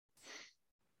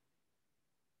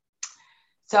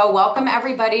So welcome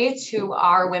everybody to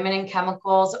our Women in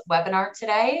Chemicals webinar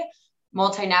today,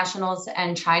 Multinationals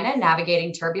and China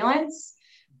Navigating Turbulence.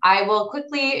 I will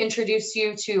quickly introduce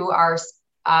you to our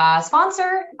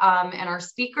sponsor and our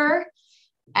speaker,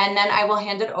 and then I will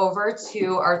hand it over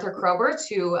to Arthur Krober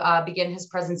to begin his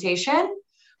presentation.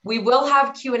 We will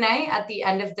have Q&A at the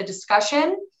end of the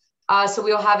discussion, so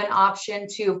we will have an option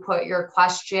to put your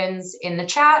questions in the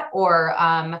chat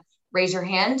or raise your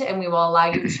hand and we will allow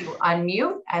you to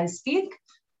unmute and speak.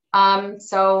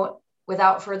 So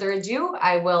without further ado,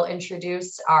 I will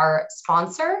introduce our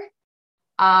sponsor,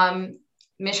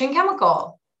 Mission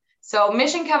Chemical. So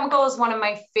Mission Chemical is one of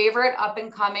my favorite up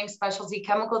and coming specialty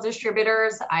chemical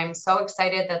distributors. I'm so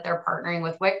excited that they're partnering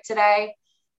with WIC today.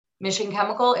 Mission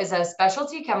Chemical is a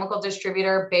specialty chemical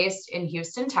distributor based in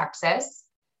Houston, Texas.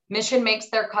 Mission makes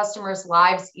their customers'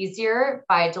 lives easier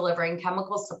by delivering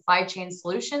chemical supply chain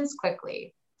solutions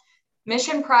quickly.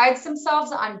 Mission prides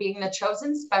themselves on being the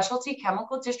chosen specialty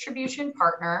chemical distribution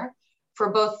partner for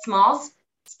both small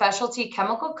specialty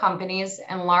chemical companies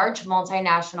and large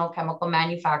multinational chemical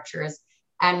manufacturers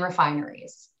and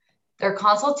refineries. Their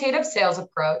consultative sales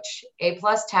approach,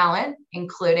 A-plus talent,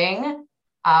 including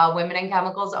Women in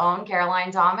Chemicals' own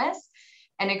Caroline Thomas,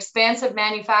 and expansive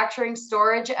manufacturing,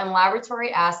 storage, and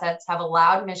laboratory assets have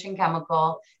allowed Mission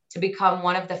Chemical to become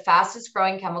one of the fastest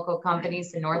growing chemical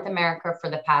companies in North America for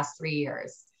the past 3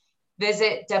 years.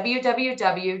 Visit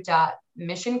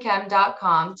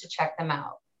www.missionchem.com to check them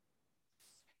out.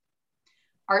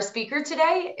 Our speaker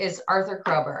today is Arthur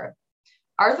Krober.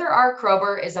 Arthur R.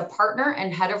 Krober is a partner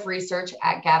and head of research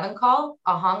at Gavankal,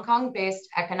 a Hong Kong-based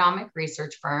economic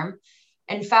research firm,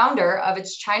 and founder of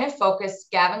its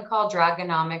China-focused Gavankal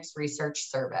Dragonomics Research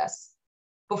Service.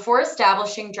 Before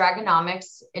establishing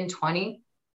Dragonomics in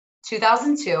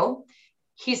 2002,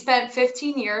 he spent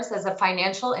 15 years as a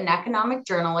financial and economic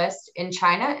journalist in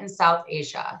China and South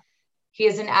Asia. He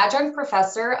is an adjunct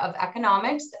professor of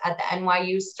economics at the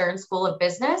NYU Stern School of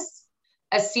Business,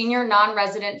 a senior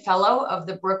non-resident fellow of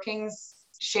the Brookings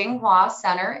Tsinghua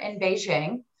Center in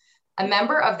Beijing, a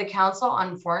member of the Council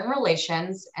on Foreign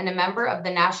Relations, and a member of the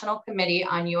National Committee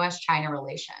on U.S.-China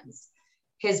Relations.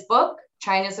 His book,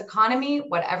 China's Economy,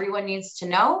 What Everyone Needs to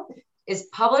Know, is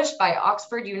published by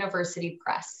Oxford University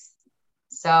Press.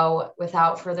 So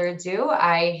without further ado,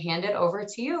 I hand it over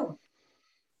to you,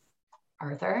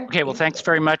 Arthur. Okay, well, thanks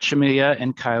very much, Amelia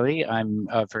and Kylie. I'm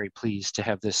very pleased to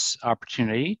have this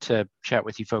opportunity to chat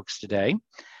with you folks today.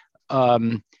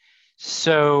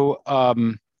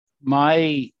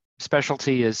 My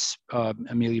specialty, as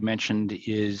Amelia mentioned,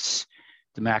 is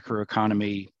the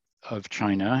macroeconomy of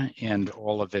China and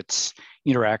all of its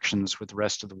interactions with the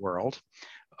rest of the world.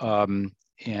 And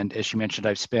as she mentioned,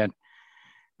 I've spent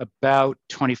about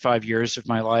 25 years of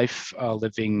my life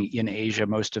living in Asia,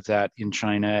 most of that in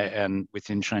China, and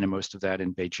within China, most of that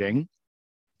in Beijing.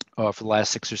 For the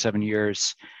last 6 or 7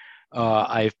 years,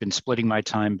 I've been splitting my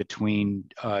time between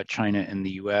China and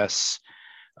the US,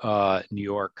 New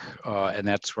York, and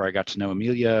that's where I got to know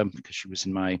Amelia because she was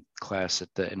in my class at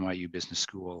the NYU Business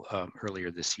School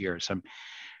earlier this year. So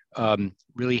I'm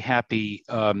really happy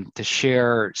to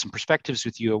share some perspectives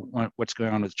with you on what's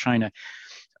going on with China.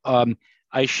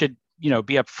 I should, be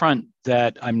upfront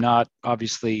that I'm not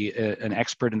obviously an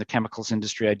expert in the chemicals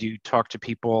industry. I do talk to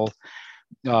people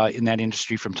in that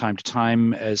industry from time to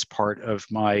time as part of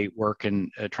my work and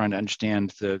trying to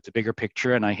understand the bigger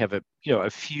picture. And I have a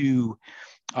few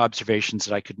observations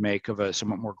that I could make of a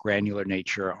somewhat more granular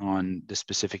nature on the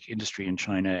specific industry in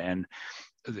China and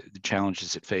the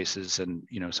challenges it faces and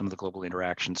some of the global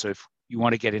interactions. So if you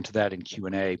want to get into that in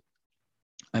Q&A,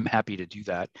 I'm happy to do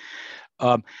that.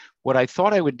 What I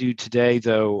thought I would do today,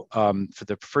 though, for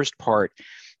the first part,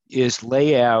 is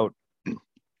lay out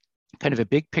kind of a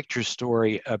big picture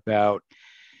story about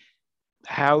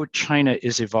how China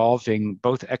is evolving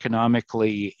both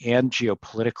economically and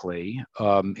geopolitically.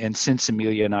 And since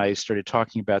Amelia and I started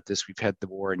talking about this, we've had the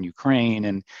war in Ukraine,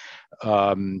 and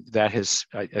that has,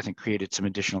 I think, created some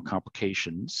additional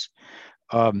complications.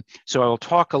 So I will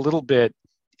talk a little bit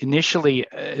initially,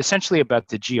 essentially about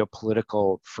the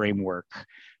geopolitical framework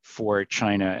for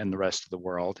China and the rest of the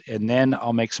world. And then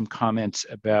I'll make some comments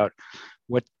about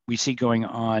what we see going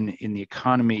on in the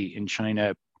economy in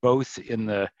China, both in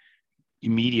the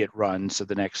immediate run, so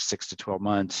the next 6 to 12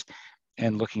 months,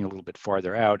 and looking a little bit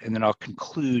farther out. And then I'll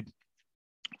conclude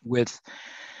with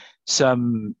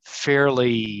some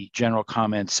fairly general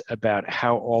comments about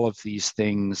how all of these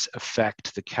things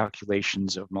affect the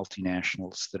calculations of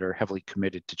multinationals that are heavily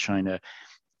committed to China,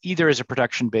 either as a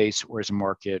production base or as a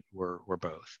market or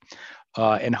both.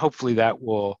 And hopefully that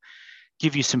will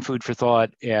give you some food for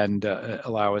thought and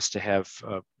allow us to have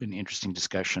an interesting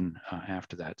discussion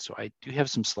after that. So I do have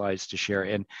some slides to share.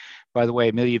 And by the way,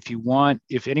 Amelia,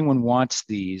 if anyone wants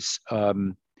these,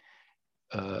 I'm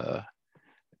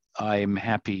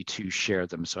happy to share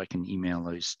them, so I can email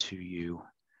those to you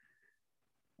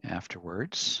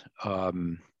afterwards.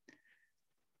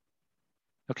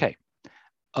 Okay.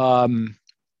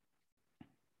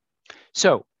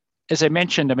 So as I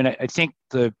mentioned, I think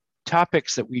the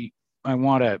topics that I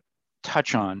want to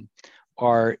touch on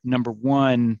are, number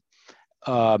one,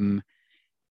 how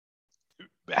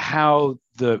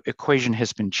the equation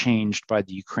has been changed by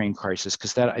the Ukraine crisis,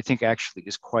 because that I think actually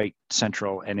is quite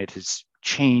central, and it has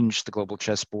changed the global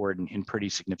chessboard in pretty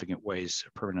significant ways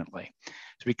permanently.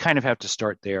 So we kind of have to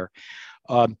start there.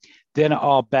 Then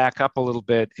I'll back up a little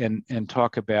bit and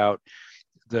talk about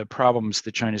the problems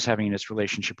that China is having in its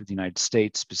relationship with the United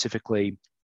States specifically.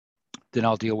 Then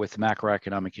I'll deal with the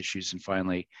macroeconomic issues, and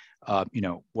finally,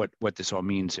 what this all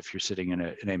means if you're sitting in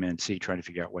an MNC trying to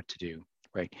figure out what to do,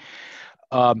 right?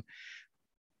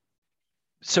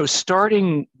 So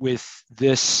starting with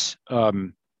this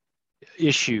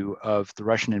issue of the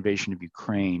Russian invasion of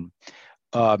Ukraine,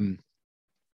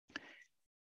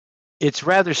 it's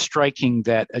rather striking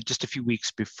that just a few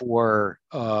weeks before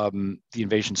the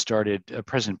invasion started,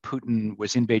 President Putin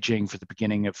was in Beijing for the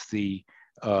beginning of the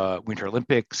Winter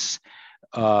Olympics.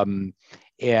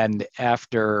 And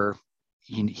after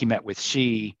he met with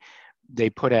Xi, they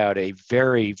put out a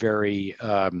very, very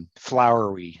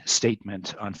flowery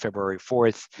statement on February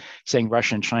 4th, saying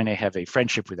Russia and China have a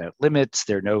friendship without limits.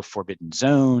 There are no forbidden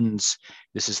zones.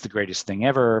 This is the greatest thing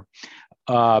ever.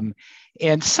 And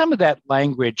some of that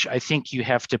language, I think you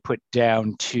have to put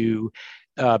down to,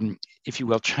 if you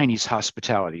will, Chinese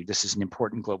hospitality. This is an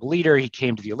important global leader. He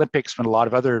came to the Olympics when a lot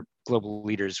of other global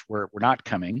leaders were not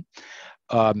coming.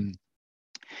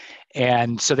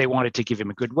 And so they wanted to give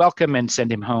him a good welcome and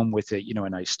send him home with a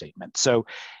nice statement. So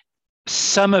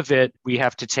some of it we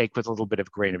have to take with a little bit of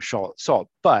grain of salt.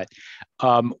 But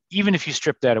even if you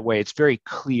strip that away, it's very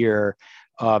clear,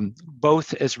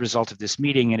 both as a result of this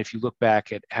meeting, and if you look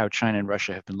back at how China and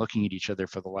Russia have been looking at each other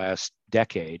for the last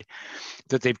decade,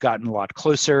 that they've gotten a lot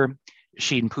closer.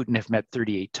 Xi and Putin have met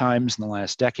 38 times in the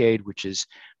last decade, which is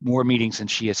more meetings than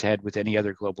Xi has had with any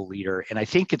other global leader. And I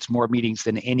think it's more meetings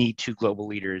than any two global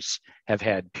leaders have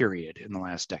had, period, in the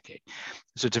last decade.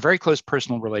 So it's a very close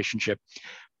personal relationship,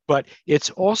 but it's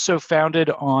also founded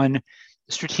on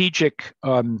strategic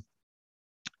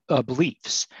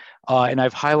beliefs. And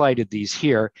I've highlighted these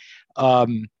here.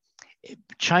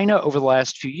 China, over the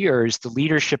last few years, the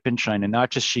leadership in China,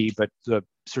 not just Xi, but the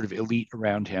sort of elite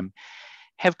around him,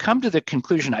 have come to the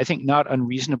conclusion, I think not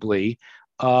unreasonably,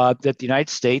 that the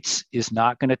United States is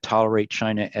not going to tolerate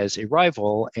China as a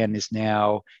rival and is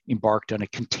now embarked on a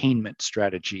containment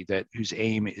strategy whose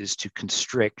aim is to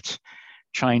constrict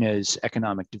China's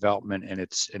economic development and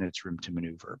its room to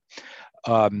maneuver.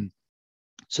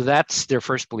 So that's their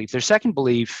first belief. Their second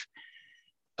belief,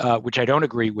 which I don't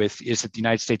agree with, is that the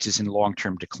United States is in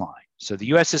long-term decline. So the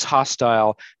US is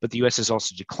hostile, but the US is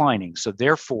also declining. So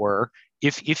therefore,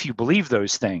 if you believe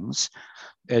those things,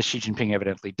 as Xi Jinping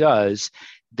evidently does,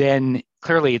 then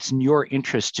clearly it's in your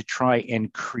interest to try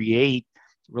and create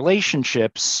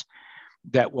relationships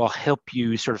that will help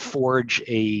you sort of forge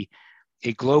a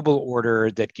global order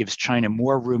that gives China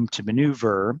more room to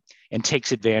maneuver and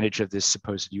takes advantage of this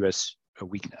supposed US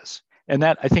weakness. And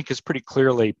that, I think, is pretty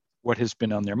clearly what has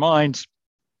been on their minds.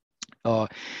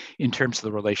 In terms of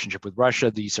the relationship with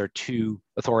Russia, these are two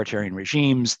authoritarian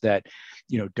regimes that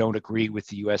don't agree with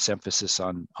the US emphasis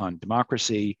on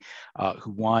democracy, who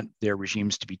want their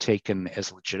regimes to be taken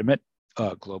as legitimate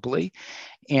globally,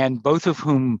 and both of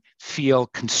whom feel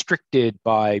constricted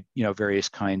by various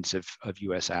kinds of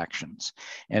US actions.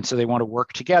 And so they want to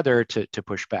work together to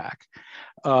push back.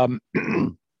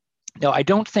 Now, I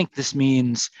don't think this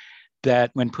means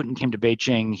that when Putin came to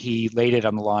Beijing, he laid it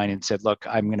on the line and said, look,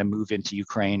 I'm going to move into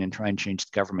Ukraine and try and change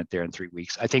the government there in 3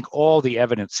 weeks. I think all the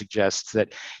evidence suggests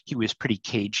that he was pretty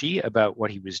cagey about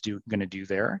what he was going to do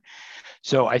there.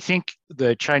 So I think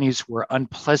the Chinese were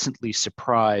unpleasantly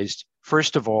surprised,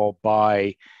 first of all,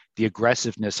 by the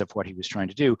aggressiveness of what he was trying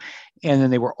to do. And then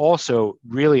they were also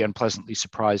really unpleasantly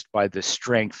surprised by the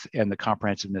strength and the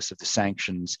comprehensiveness of the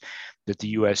sanctions that the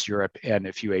US, Europe, and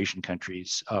a few Asian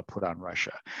countries put on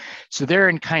Russia. So they're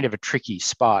in kind of a tricky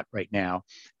spot right now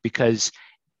because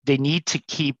they need to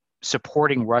keep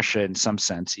supporting Russia in some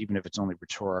sense, even if it's only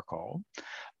rhetorical.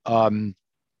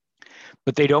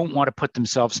 But they don't want to put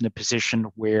themselves in a position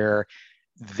where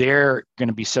they're going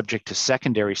to be subject to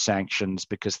secondary sanctions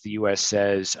because the U.S.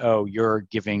 says, "Oh, you're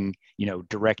giving,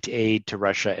 direct aid to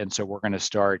Russia, and so we're going to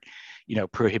start,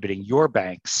 prohibiting your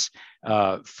banks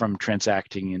from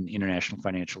transacting in international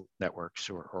financial networks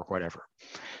or whatever."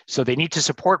 So they need to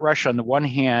support Russia on the one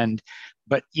hand,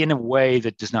 but in a way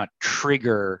that does not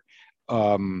trigger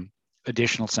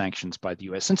additional sanctions by the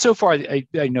U.S. And so far, I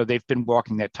know they've been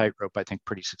walking that tightrope, I think,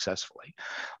 pretty successfully.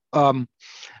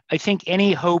 I think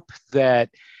any hope that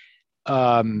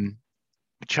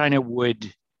China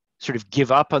would sort of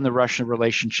give up on the Russian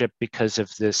relationship because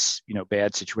of this,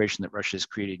 bad situation that Russia has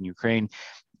created in Ukraine,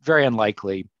 very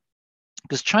unlikely,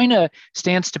 because China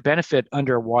stands to benefit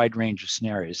under a wide range of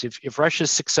scenarios. If Russia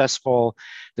is successful,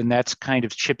 then that's kind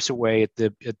of chips away at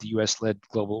the U.S.-led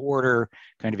global order,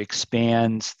 kind of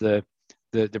expands the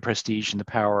prestige and the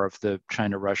power of the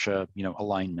China-Russia,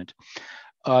 alignment.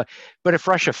 But if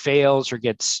Russia fails or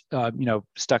gets,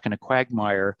 stuck in a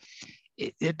quagmire,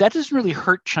 that doesn't really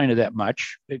hurt China that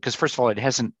much because, first of all, it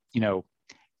hasn't,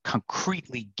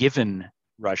 concretely given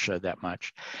Russia that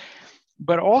much.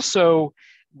 But also,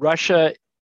 Russia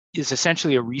is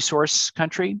essentially a resource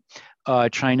country.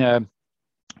 China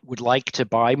would like to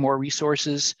buy more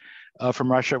resources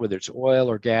from Russia, whether it's oil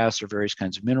or gas or various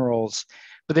kinds of minerals,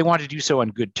 but they want to do so on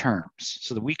good terms.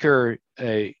 So the weaker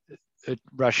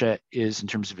Russia is in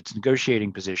terms of its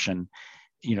negotiating position,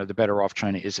 the better off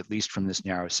China is, at least from this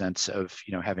narrow sense of,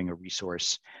 having a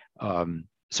resource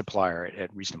supplier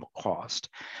at reasonable cost.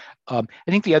 I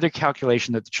think the other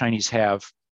calculation that the Chinese have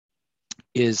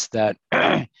is that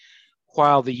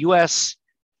while the U.S.,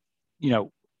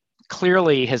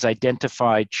 clearly has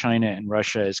identified China and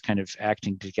Russia as kind of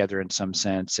acting together in some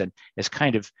sense and has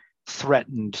kind of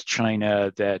threatened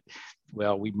China that,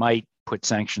 well, we might put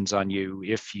sanctions on you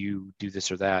if you do this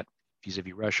or that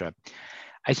vis-a-vis Russia.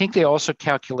 I think they also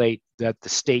calculate that the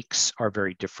stakes are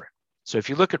very different. So if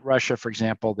you look at Russia, for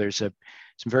example, there's some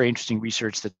very interesting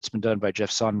research that's been done by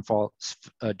Jeff Sonnenfeld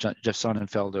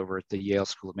over at the Yale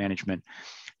School of Management.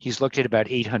 He's looked at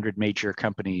about 800 major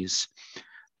companies,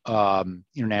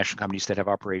 international companies that have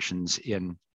operations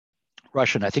in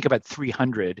Russia. And I think about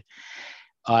 300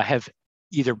 have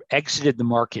either exited the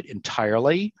market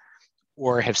entirely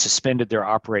or have suspended their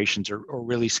operations or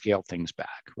really scaled things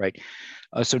back, right?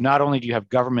 So not only do you have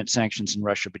government sanctions in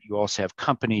Russia, but you also have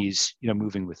companies,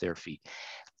 moving with their feet.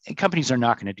 And companies are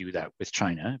not going to do that with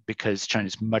China because China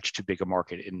is much too big a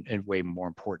market and way more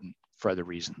important for other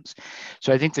reasons.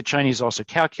 So I think the Chinese also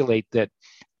calculate that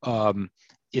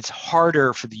it's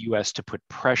harder for the U.S. to put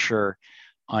pressure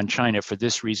on China for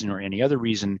this reason or any other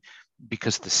reason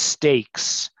because the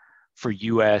stakes for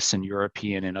US and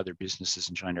European and other businesses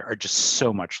in China are just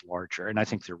so much larger. And I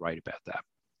think they're right about that.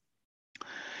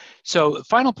 So the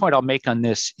final point I'll make on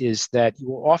this is that you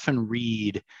will often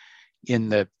read in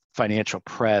the financial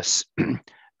press,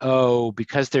 oh,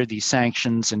 because there are these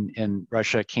sanctions and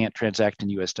Russia can't transact in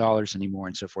US dollars anymore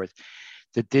and so forth,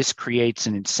 that this creates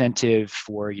an incentive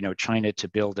for China to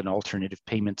build an alternative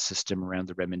payment system around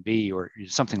the renminbi or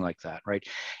something like that, right?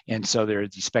 And so there are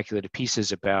these speculative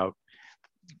pieces about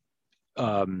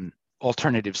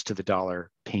alternatives to the dollar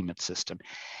payment system.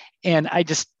 And I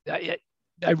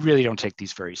really don't take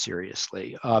these very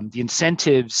seriously. The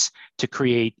incentives to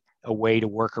create a way to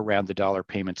work around the dollar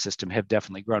payment system have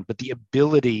definitely grown, but the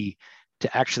ability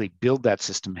to actually build that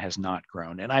system has not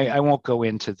grown. And I won't go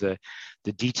into the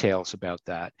details about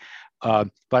that. But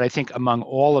I think among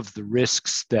all of the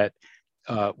risks that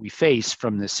we face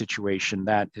from this situation,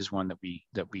 that is one that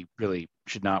we really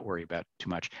should not worry about too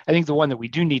much. I think the one that we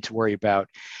do need to worry about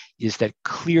is that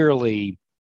clearly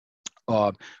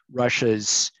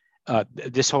Russia's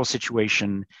this whole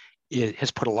situation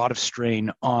has put a lot of strain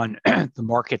on the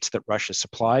markets that Russia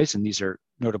supplies, and these are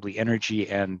notably energy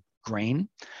and grain.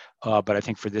 But I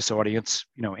think for this audience,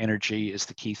 energy is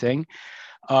the key thing.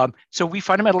 So we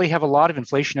fundamentally have a lot of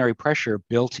inflationary pressure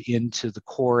built into the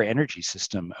core energy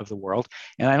system of the world,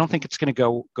 and I don't think it's going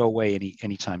to go away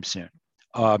anytime soon.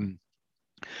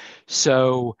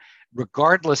 So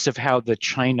regardless of how the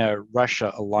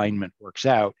China-Russia alignment works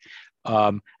out,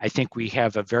 I think we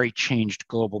have a very changed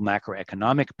global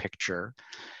macroeconomic picture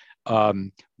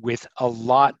with a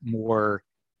lot more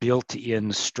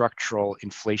built-in structural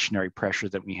inflationary pressure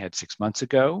than we had 6 months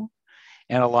ago,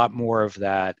 and a lot more of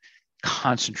that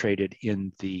concentrated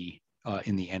in the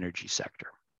energy sector.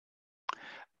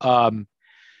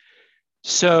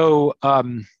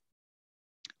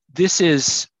 This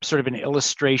is sort of an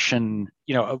illustration.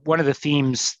 One of the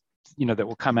themes that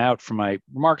will come out from my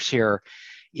remarks here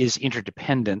is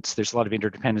interdependence. There's a lot of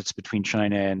interdependence between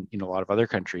China and a lot of other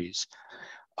countries,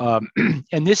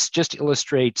 and this just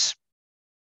illustrates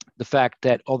the fact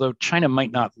that although China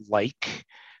might not like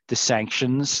the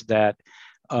sanctions that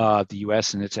the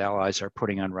US and its allies are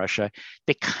putting on Russia,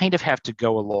 they kind of have to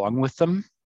go along with them,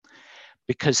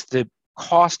 because the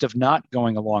cost of not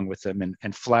going along with them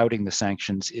and flouting the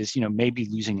sanctions is, maybe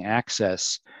losing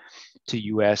access to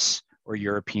US or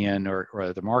European or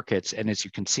other markets. And as you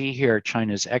can see here,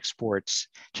 China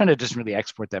doesn't really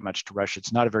export that much to Russia.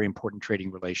 It's not a very important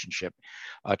trading relationship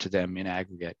to them in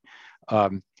aggregate.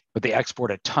 But they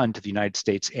export a ton to the United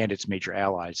States and its major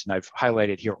allies. And I've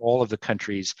highlighted here all of the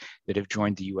countries that have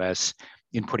joined the US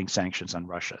in putting sanctions on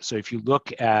Russia. So if you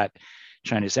look at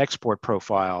China's export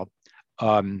profile,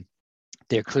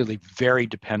 they're clearly very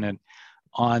dependent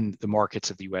on the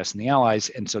markets of the US and the allies.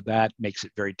 And so that makes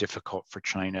it very difficult for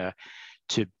China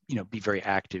to be very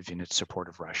active in its support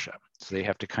of Russia. So they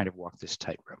have to kind of walk this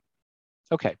tightrope.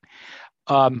 Okay.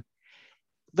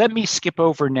 Let me skip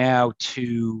over now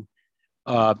to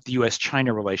the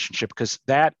US-China relationship, because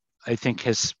that, I think,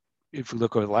 has, if we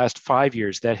look over the last 5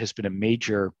 years, that has been a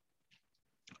major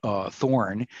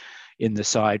thorn in the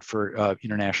side for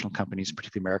international companies,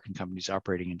 particularly American companies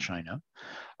operating in China.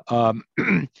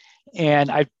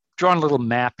 And I've drawn a little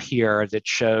map here that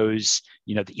shows,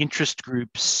 the interest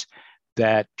groups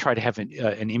that try to have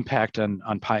an impact on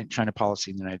China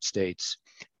policy in the United States,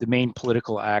 the main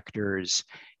political actors,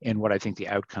 and what I think the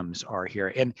outcomes are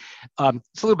here. And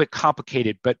it's a little bit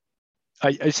complicated, but I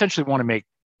essentially want to make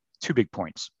two big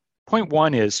points. Point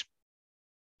one is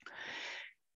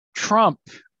Trump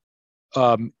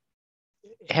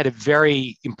had a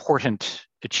very important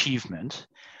achievement,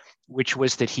 which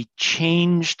was that he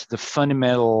changed the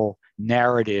fundamental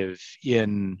narrative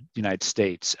in the United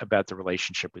States about the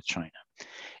relationship with China.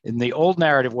 And the old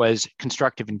narrative was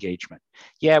constructive engagement.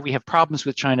 Yeah, we have problems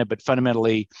with China, but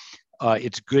fundamentally,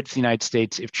 it's good for the United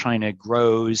States if China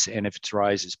grows and if its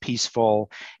rise is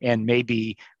peaceful, and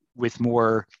maybe with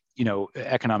more,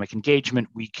 economic engagement,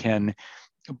 we can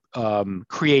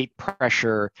create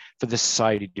pressure for the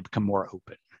society to become more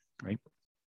open, right?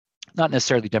 Not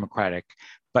necessarily democratic,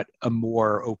 but a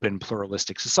more open,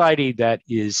 pluralistic society that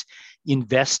is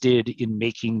invested in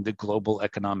making the global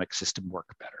economic system work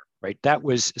better, right? That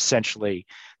was essentially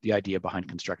the idea behind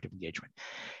constructive engagement.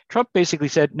 Trump basically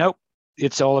said, nope,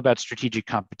 it's all about strategic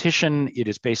competition. It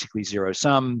is basically zero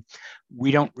sum.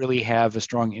 We don't really have a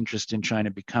strong interest in China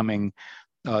becoming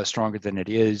stronger than it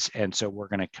is. And so we're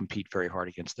going to compete very hard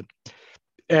against them.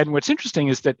 And what's interesting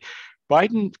is that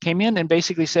Biden came in and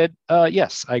basically said,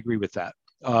 yes, I agree with that.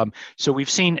 So we've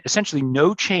seen essentially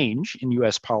no change in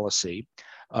US policy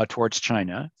towards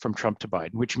China from Trump to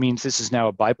Biden, which means this is now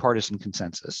a bipartisan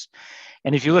consensus.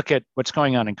 And if you look at what's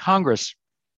going on in Congress,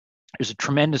 there's a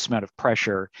tremendous amount of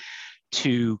pressure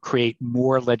to create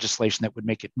more legislation that would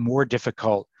make it more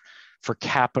difficult for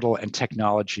capital and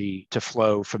technology to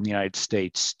flow from the United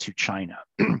States to China.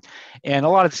 And a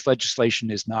lot of this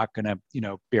legislation is not going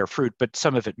to, bear fruit, but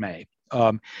some of it may.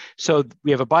 So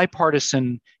we have a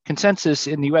bipartisan consensus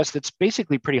in the US that's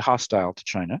basically pretty hostile to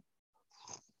China.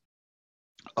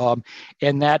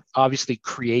 And that obviously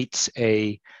creates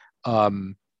a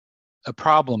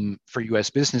problem for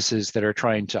US businesses that are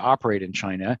trying to operate in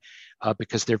China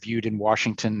because they're viewed in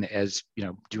Washington as,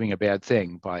 doing a bad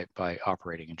thing by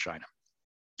operating in China.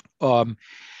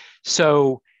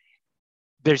 So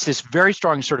there's this very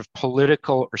strong sort of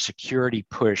political or security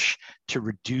push to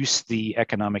reduce the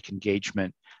economic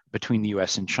engagement between the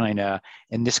US and China.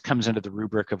 And this comes under the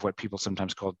rubric of what people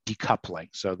sometimes call decoupling.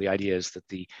 So the idea is that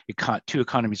the two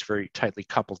economies are very tightly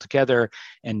coupled together,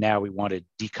 and now we want to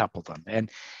decouple them. And,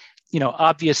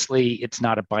 obviously it's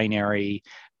not a binary,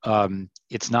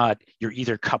 it's not you're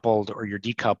either coupled or you're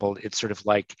decoupled. It's sort of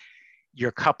like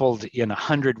you're coupled in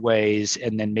 100 ways,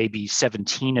 and then maybe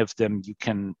 17 of them you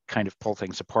can kind of pull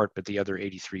things apart, but the other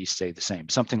 83 stay the same,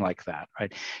 something like that,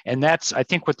 right? And that's, I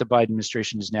think, what the Biden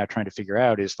administration is now trying to figure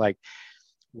out is like,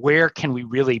 where can we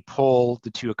really pull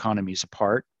the two economies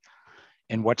apart,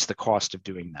 and what's the cost of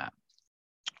doing that?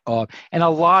 And a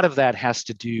lot of that has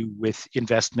to do with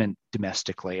investment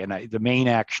domestically. And the main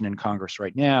action in Congress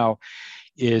right now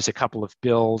is a couple of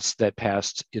bills that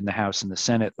passed in the House and the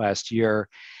Senate last year,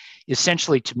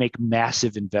 essentially to make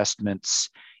massive investments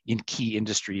in key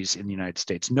industries in the United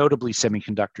States, notably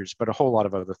semiconductors, but a whole lot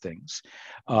of other things,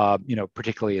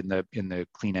 particularly in the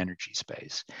clean energy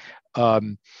space.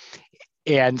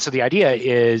 And so the idea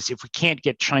is, if we can't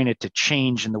get China to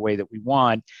change in the way that we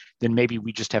want, then maybe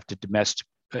we just have to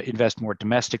invest more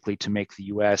domestically to make the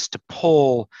US to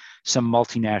pull some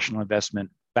multinational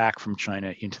investment back from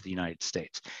China into the United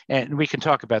States. And we can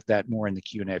talk about that more in the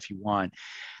Q&A if you want.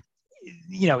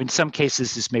 in some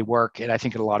cases this may work, and I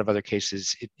think in a lot of other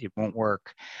cases it won't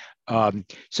work.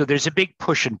 So there's a big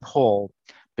push and pull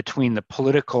between the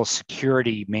political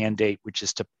security mandate, which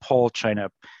is to pull China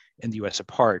and the US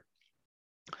apart,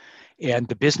 and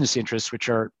the business interests, which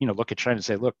are, look at China and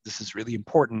say, look, this is really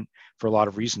important for a lot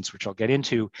of reasons, which I'll get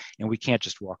into, and we can't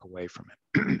just walk away from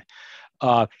it.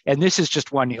 And this is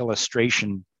just one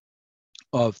illustration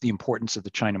of the importance of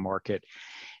the China market.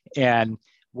 And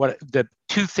what the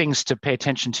two things to pay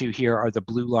attention to here are the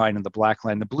blue line and the black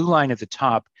line. The blue line at the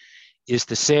top is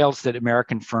the sales that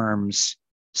American firms,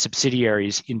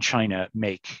 subsidiaries in China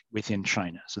make within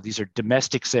China. So these are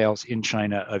domestic sales in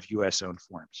China of US-owned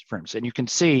firms. And you can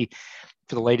see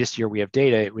for the latest year we have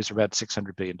data, it was about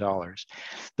 $600 billion.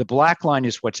 The black line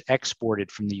is what's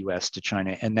exported from the US to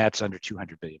China, and that's under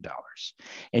 $200 billion.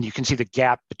 And you can see the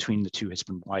gap between the two has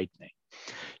been widening.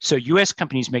 So US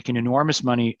companies make an enormous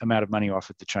amount of money off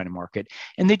of the China market,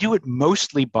 and they do it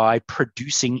mostly by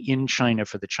producing in China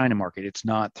for the China market. It's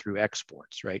not through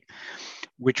exports, right?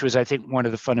 Which was, I think, one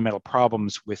of the fundamental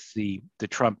problems with the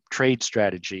Trump trade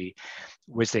strategy,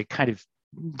 was they kind of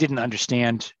didn't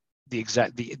understand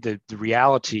the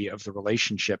reality of the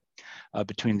relationship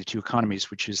between the two economies,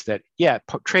 which is that,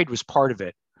 trade was part of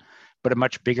it, but a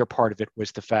much bigger part of it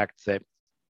was the fact that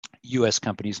US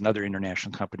companies and other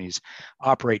international companies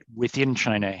operate within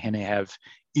China, and they have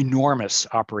enormous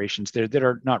operations there that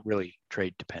are not really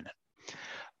trade dependent.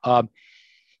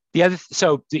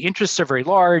 So the interests are very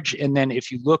large. And then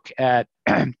if you look at,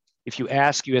 if you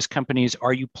ask US companies,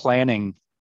 are you planning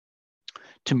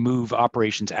to move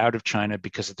operations out of China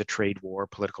because of the trade war,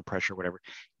 political pressure, whatever,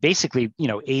 basically,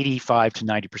 85 to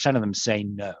 90% of them say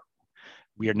no.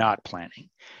 We are not planning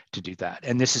to do that.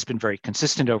 And this has been very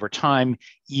consistent over time,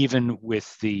 even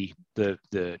with the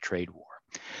trade war.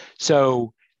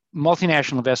 So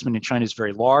multinational investment in China is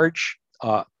very large.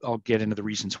 I'll get into the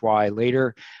reasons why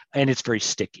later, and it's very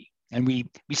sticky. And we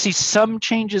see some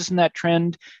changes in that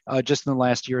trend just in the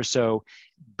last year or so,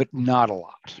 but not a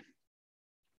lot.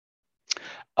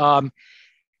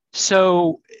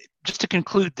 So just to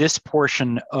conclude this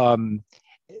portion,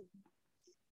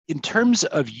 in terms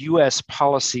of US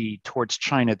policy towards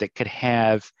China that could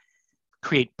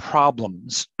create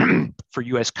problems for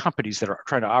US companies that are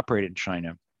trying to operate in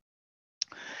China,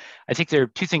 I think there are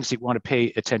two things that you want to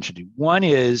pay attention to. One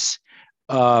is,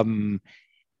 as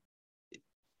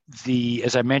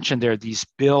I mentioned, there are these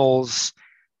bills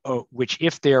which,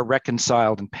 if they're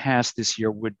reconciled and passed this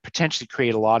year, would potentially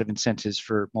create a lot of incentives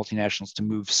for multinationals to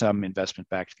move some investment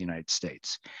back to the United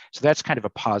States. So that's kind of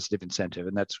a positive incentive,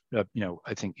 and that's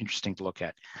I think interesting to look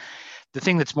at. The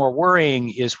thing that's more worrying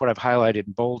is what I've highlighted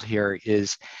in bold here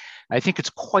is, I think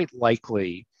it's quite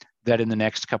likely that in the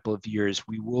next couple of years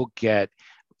we will get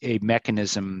a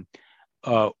mechanism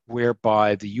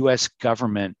whereby the US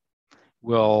government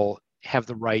will have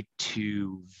the right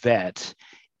to vet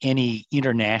any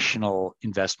international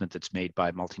investment that's made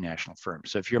by multinational firms.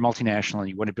 So if you're a multinational and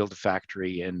you want to build a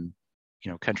factory in,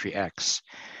 country X,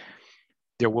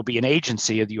 there will be an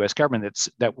agency of the US government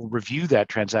that will review that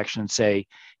transaction and say,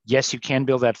 yes, you can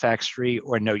build that factory,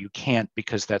 or no, you can't,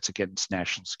 because that's against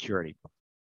national security.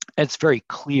 It's very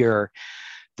clear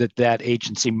that that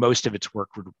agency, most of its work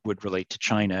would relate to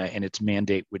China, and its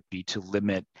mandate would be to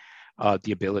limit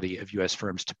the ability of US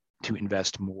firms to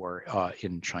invest more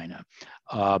in China.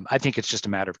 I think it's just a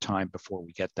matter of time before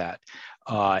we get that.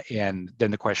 And then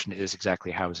the question is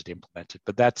exactly how is it implemented?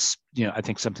 But that's, I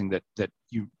think something that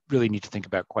you really need to think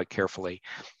about quite carefully.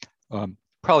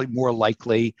 Probably more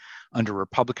likely under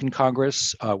Republican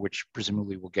Congress, which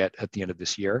presumably we'll get at the end of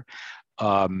this year.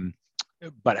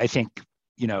 But I think,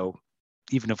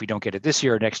 even if we don't get it this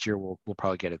year or next year, we'll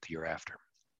probably get it the year after.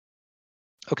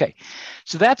 Okay,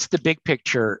 so that's the big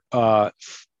picture,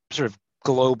 sort of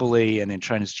globally and in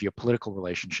China's geopolitical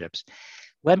relationships.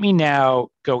 Let me now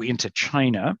go into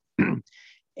China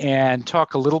and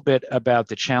talk a little bit about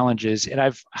the challenges. And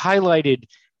I've highlighted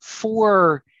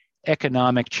 4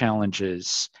 economic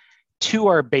challenges. 2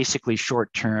 are basically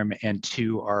short-term and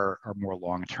 2 are more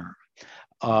long-term.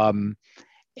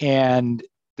 And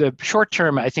the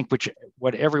short-term, I think,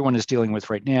 what everyone is dealing with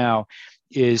right now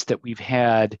is that we've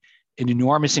had an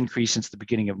enormous increase since the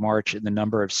beginning of March in the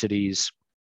number of cities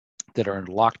that are in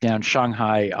lockdown.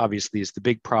 Shanghai obviously is the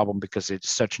big problem because it's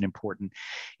such an important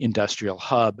industrial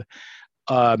hub.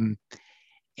 And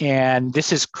this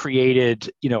has created,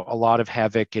 a lot of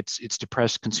havoc. It's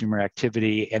depressed consumer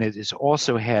activity, and it has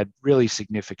also had really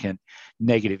significant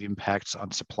negative impacts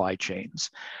on supply chains,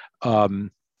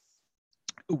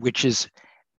 which is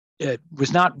it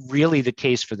was not really the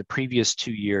case for the previous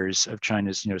 2 years of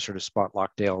China's, sort of spot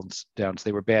lockdowns.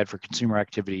 They were bad for consumer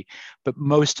activity, but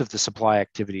most of the supply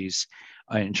activities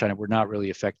in China were not really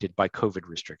affected by COVID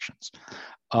restrictions.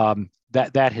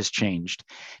 That has changed.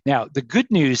 Now, the good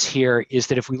news here is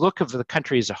that if we look at the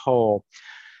country as a whole,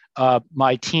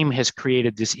 my team has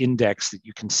created this index that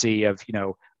you can see of,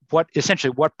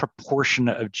 what proportion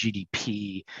of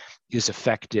GDP is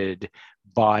affected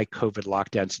by COVID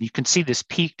lockdowns. And you can see this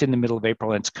peaked in the middle of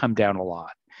April and it's come down a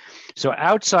lot. So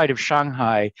outside of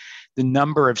Shanghai, the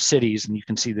number of cities, and you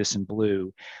can see this in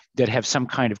blue, that have some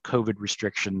kind of COVID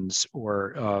restrictions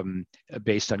or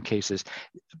based on cases,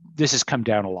 this has come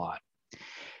down a lot.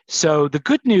 So the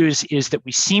good news is that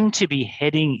we seem to be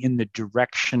heading in the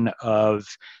direction of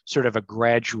sort of a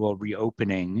gradual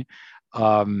reopening.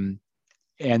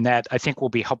 And that I think will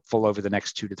be helpful over the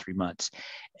next 2 to 3 months.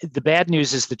 The bad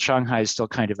news is that Shanghai is still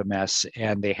kind of a mess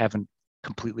and they haven't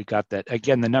completely got that.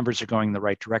 Again, the numbers are going in the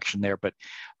right direction there, but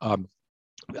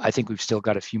I think we've still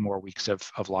got a few more weeks of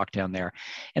lockdown there.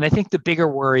 And I think the bigger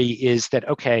worry is that,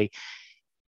 okay,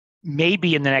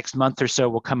 maybe in the next month or so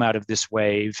we'll come out of this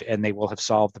wave and they will have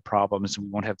solved the problems and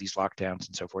we won't have these lockdowns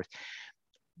and so forth.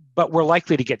 But we're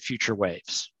likely to get future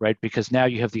waves, right? Because now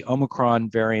you have the Omicron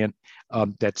variant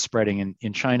that's spreading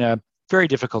in China, very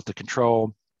difficult to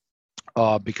control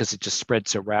because it just spread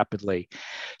so rapidly.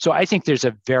 So I think there's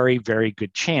a very, very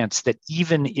good chance that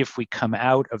even if we come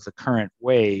out of the current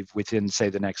wave within, say,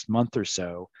 the next month or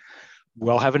so,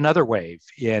 we'll have another wave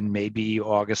in maybe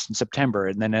August and September,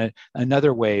 and then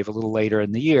another wave a little later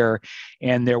in the year,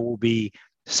 and there will be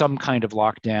some kind of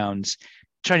lockdowns.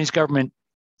 Chinese government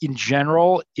in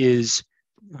general is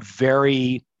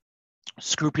very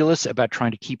scrupulous about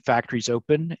trying to keep factories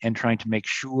open and trying to make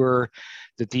sure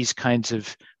that these kinds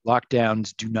of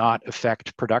lockdowns do not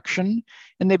affect production.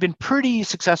 And they've been pretty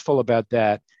successful about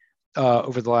that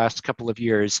over the last couple of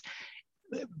years,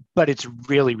 but it's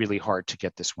really, really hard to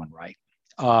get this one right.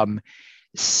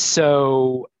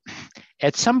 So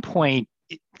at some point,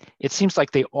 it seems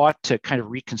like they ought to kind of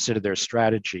reconsider their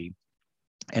strategy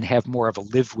and have more of a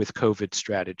live with COVID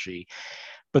strategy,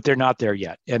 but they're not there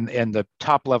yet. And the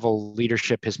top level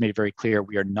leadership has made very clear,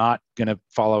 we are not going to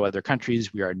follow other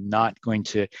countries. We are not going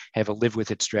to have a live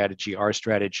with it strategy. Our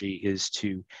strategy is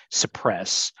to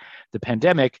suppress the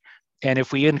pandemic. And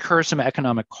if we incur some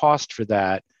economic cost for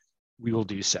that, we will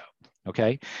do so.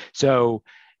 Okay. So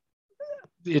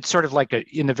it's sort of like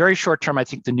in the very short term, I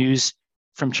think the news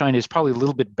from China is probably a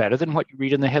little bit better than what you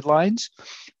read in the headlines.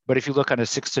 But if you look on a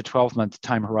 6 to 12 month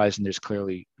time horizon, there's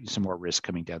clearly some more risk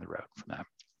coming down the road from that.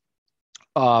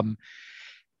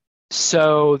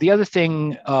 So the other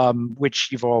thing, which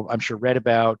you've all, I'm sure, read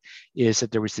about, is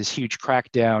that there was this huge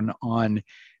crackdown on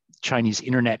Chinese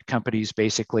internet companies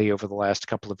basically over the last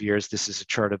couple of years. This is a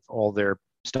chart of all their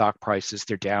stock prices.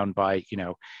 They're down by,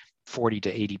 40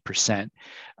 to 80%.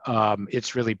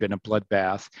 It's really been a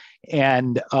bloodbath.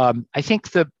 And I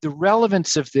think the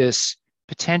relevance of this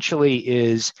potentially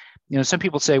is, some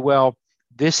people say, well,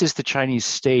 this is the Chinese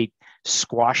state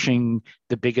squashing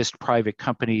the biggest private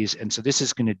companies. And so this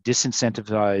is going to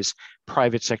disincentivize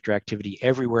private sector activity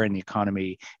everywhere in the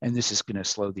economy. And this is going to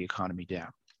slow the economy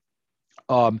down.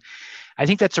 I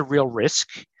think that's a real risk.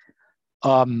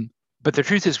 But the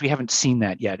truth is we haven't seen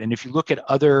that yet. And if you look at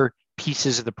other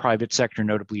pieces of the private sector,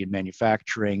 notably in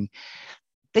manufacturing,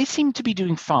 they seem to be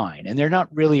doing fine and they're not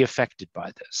really affected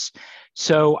by this.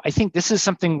 So I think this is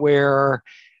something where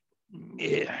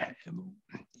it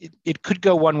could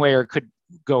go one way or it could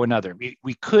go another.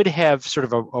 We could have sort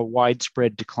of a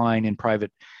widespread decline in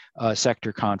private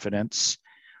sector confidence,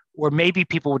 or maybe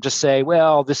people would just say,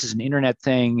 well, this is an internet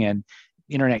thing and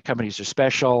internet companies are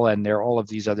special and there are all of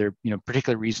these other,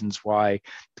 particular reasons why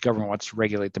the government wants to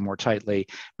regulate them more tightly,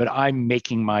 but I'm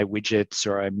making my widgets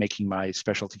or I'm making my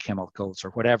specialty chemicals or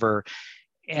whatever,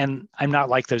 and I'm not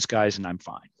like those guys and I'm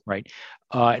fine, right?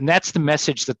 And that's the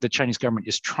message that the Chinese government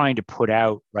is trying to put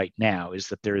out right now, is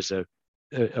that there is a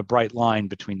bright line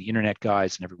between the internet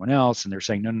guys and everyone else, and they're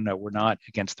saying, no, we're not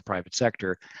against the private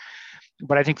sector.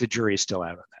 But I think the jury is still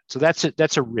out on that. So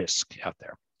that's a risk out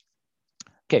there.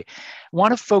 Okay, I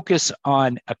want to focus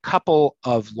on a couple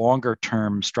of longer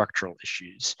term structural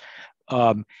issues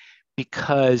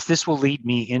because this will lead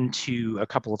me into a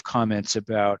couple of comments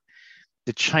about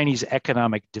the Chinese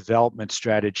economic development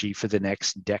strategy for the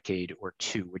next decade or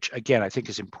two, which again, I think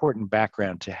is important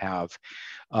background to have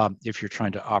if you're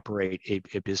trying to operate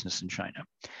a business in China.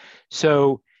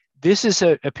 So this is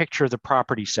a picture of the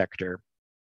property sector,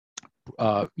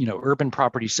 urban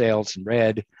property sales in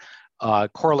red,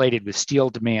 correlated with steel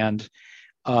demand.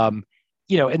 And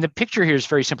the picture here is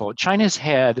very simple. China's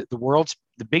had the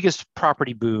the biggest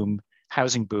property boom,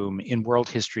 housing boom in world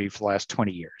history for the last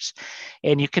 20 years.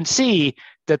 And you can see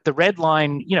that the red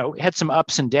line, had some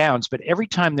ups and downs, but every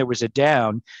time there was a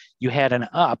down, you had an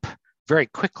up very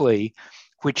quickly,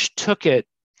 which took it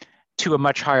to a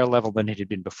much higher level than it had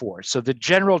been before. So the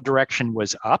general direction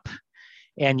was up,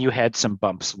 and you had some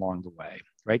bumps along the way,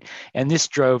 right? And this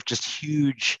drove just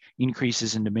huge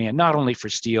increases in demand, not only for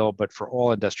steel, but for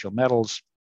all industrial metals,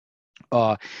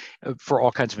 for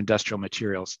all kinds of industrial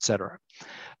materials, et cetera.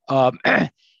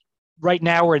 Right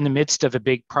now, we're in the midst of a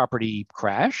big property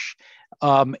crash.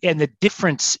 And the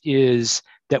difference is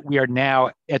that we are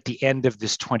now at the end of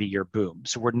this 20-year boom.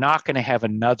 So we're not going to have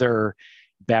another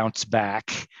bounce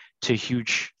back to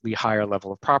hugely higher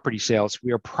level of property sales.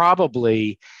 We are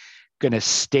probably going to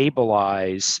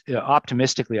stabilize,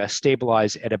 optimistically,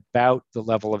 stabilize at about the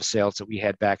level of sales that we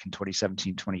had back in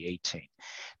 2017, 2018.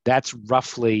 That's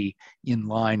roughly in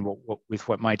line with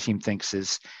what my team thinks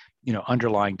is,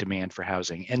 underlying demand for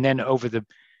housing. And then over the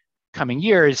coming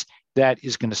years, that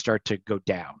is going to start to go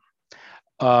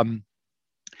down.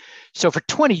 So for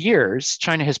 20 years,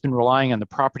 China has been relying on the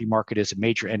property market as a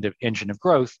major engine of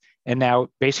growth, and now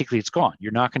basically it's gone.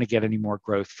 You're not going to get any more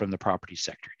growth from the property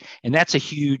sector. And that's a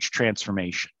huge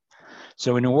transformation.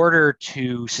 So in order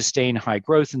to sustain high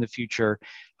growth in the future,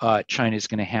 China is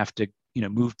going to have to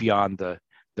move beyond the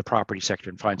property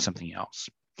sector and find something else.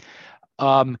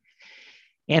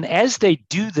 And as they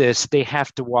do this, they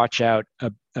have to watch out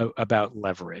about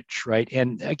leverage, right?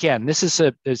 And again, this is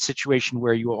a situation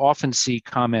where you will often see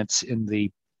comments in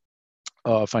the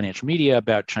financial media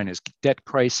about China's debt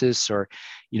crisis or,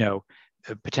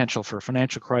 potential for a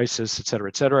financial crisis, et cetera,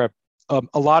 et cetera.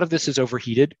 A lot of this is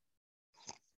overheated.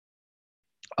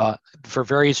 For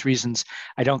various reasons,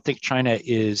 I don't think China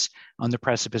is on the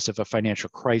precipice of a financial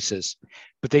crisis,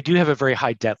 but they do have a very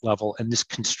high debt level, and this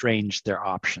constrains their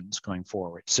options going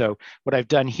forward. So what I've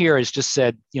done here is just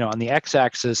said, on the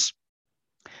x-axis,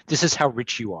 this is how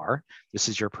rich you are. This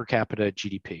is your per capita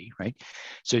GDP, right?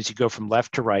 So as you go from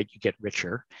left to right, you get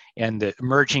richer, and the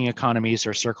emerging economies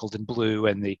are circled in blue,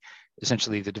 and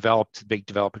essentially the big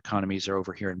developed economies are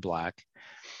over here in black.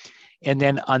 And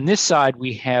then on this side,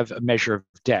 we have a measure of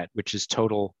debt, which is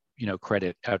total,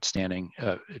 credit outstanding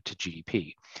to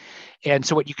GDP. And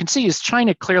so what you can see is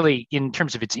China clearly, in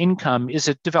terms of its income, is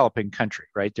a developing country,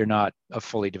 right? They're not a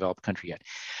fully developed country yet.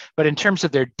 But in terms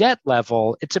of their debt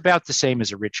level, it's about the same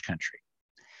as a rich country.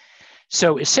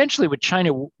 So essentially what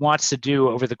China wants to do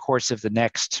over the course of the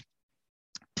next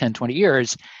 10, 20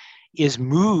 years is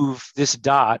move this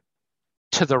dot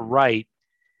to the right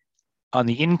on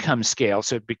the income scale,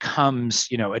 so it becomes,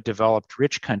 a developed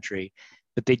rich country,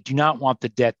 but they do not want the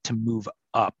debt to move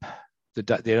up. They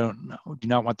do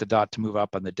not want the dot to move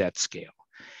up on the debt scale,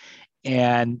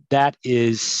 and that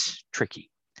is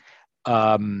tricky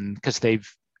because they've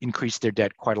increased their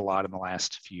debt quite a lot in the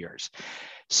last few years.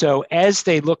 So as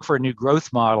they look for a new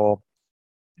growth model,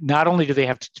 not only do they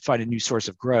have to find a new source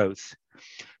of growth,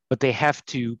 but they have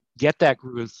to get that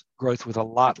growth with a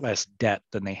lot less debt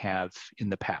than they have in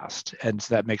the past. And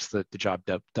so that makes the job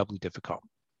doubly difficult.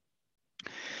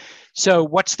 So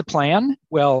what's the plan?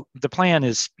 Well, the plan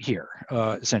is here,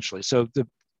 essentially. So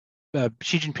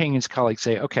Xi Jinping and his colleagues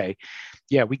say, okay,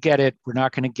 yeah, we get it. We're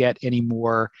not going to get any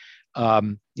more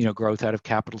growth out of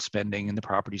capital spending in the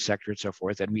property sector and so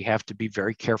forth. And we have to be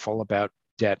very careful about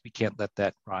debt. We can't let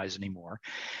that rise anymore.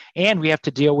 And we have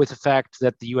to deal with the fact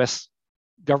that the US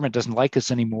government doesn't like us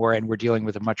anymore, and we're dealing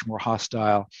with a much more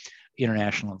hostile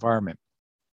international environment.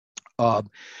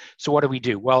 So what do we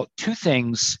do? Well, two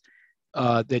things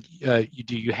that you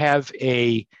do. You have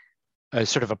a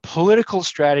sort of a political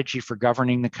strategy for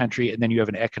governing the country, and then you have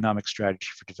an economic strategy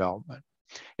for development.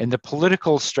 And the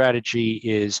political strategy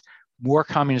is more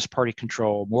Communist Party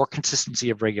control, more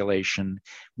consistency of regulation,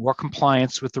 more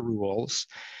compliance with the rules.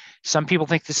 Some people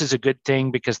think this is a good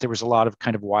thing because there was a lot of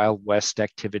kind of Wild West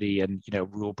activity and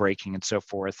rule breaking and so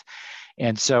forth.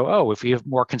 And so, if we have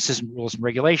more consistent rules and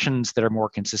regulations that are more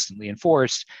consistently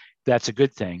enforced, that's a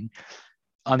good thing.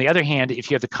 On the other hand,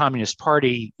 if you have the Communist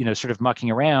Party, sort of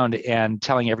mucking around and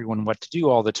telling everyone what to do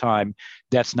all the time,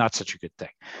 that's not such a good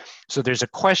thing. So there's a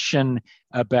question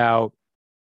about,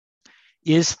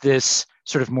 is this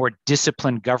sort of more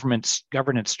disciplined governance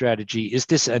strategy, is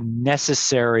this a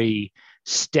necessary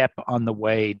step on the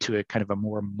way to a kind of a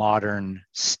more modern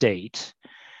state?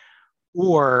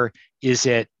 Or is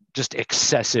it just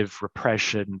excessive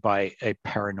repression by a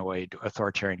paranoid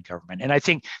authoritarian government? And I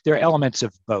think there are elements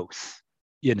of both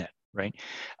in it, right?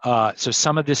 So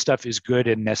some of this stuff is good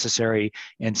and necessary,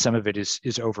 and some of it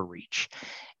is overreach.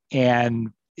 And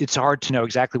it's hard to know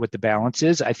exactly what the balance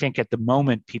is. I think at the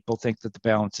moment, people think that the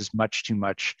balance is much too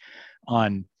much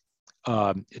on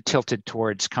tilted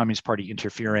towards Communist Party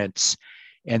interference,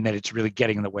 and that it's really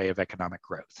getting in the way of economic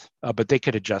growth. But they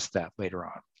could adjust that later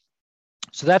on.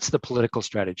 So that's the political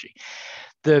strategy.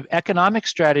 The economic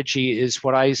strategy is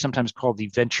what I sometimes call the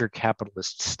venture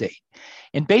capitalist state.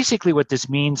 And basically what this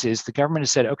means is the government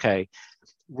has said, okay,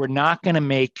 we're not going to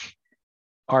make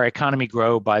our economy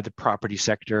grow by the property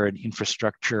sector and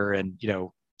infrastructure and, you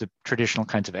know, the traditional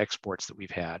kinds of exports that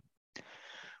we've had.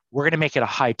 We're going to make it a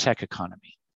high-tech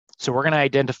economy. So we're going to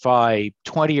identify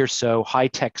 20 or so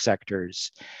high-tech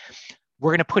sectors.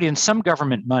 We're going to put in some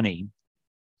government money,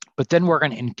 but then we're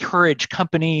going to encourage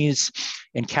companies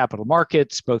and capital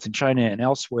markets, both in China and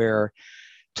elsewhere,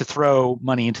 to throw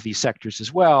money into these sectors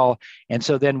as well. And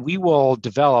so then we will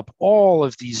develop all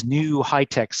of these new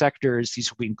high-tech sectors.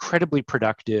 These will be incredibly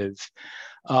productive.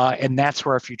 And that's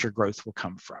where our future growth will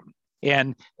come from.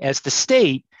 And as the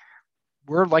state,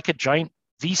 we're like a giant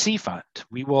VC fund.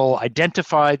 We will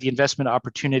identify the investment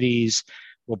opportunities.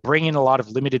 We'll bring in a lot of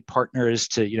limited partners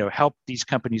to, you know, help these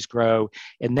companies grow.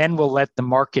 And then we'll let the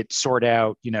market sort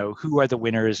out, you know, who are the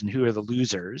winners and who are the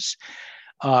losers.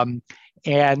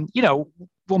 And, you know,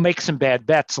 we'll make some bad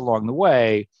bets along the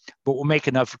way, but we'll make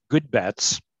enough good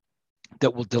bets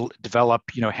that will develop,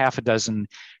 you know, half a dozen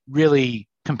really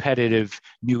competitive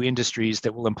new industries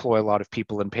that will employ a lot of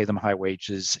people and pay them high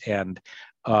wages and,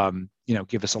 you know,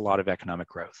 give us a lot of economic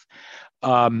growth.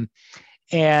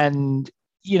 And,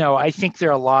 you know, I think there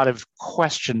are a lot of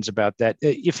questions about that.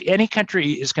 If any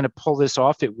country is going to pull this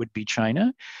off, it would be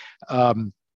China.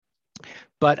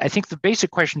 But I think the basic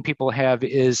question people have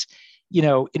is, you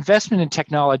know, investment in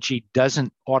technology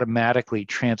doesn't automatically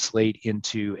translate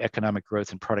into economic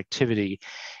growth and productivity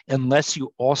unless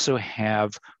you also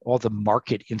have all the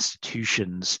market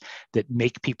institutions that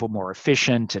make people more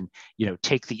efficient and, you know,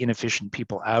 take the inefficient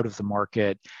people out of the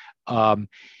market. And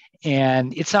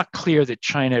it's not clear that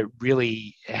China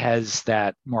really has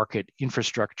that market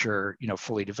infrastructure, you know,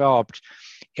 fully developed,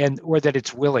 and or that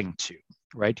it's willing to.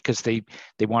 Right, because they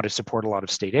want to support a lot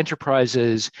of state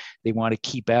enterprises. They want to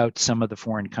keep out some of the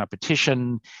foreign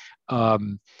competition.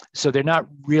 So they're not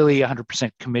really 100%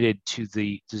 committed to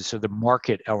the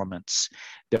market elements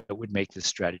that would make this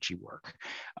strategy work.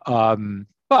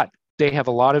 But they have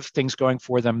a lot of things going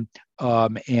for them,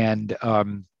 and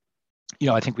you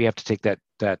know, I think we have to take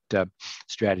that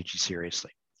strategy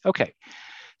seriously. Okay,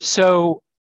 so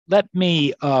let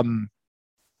me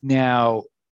now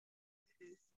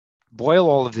boil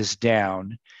all of this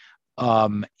down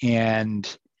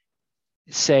and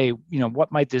say, you know,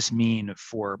 what might this mean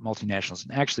for multinationals?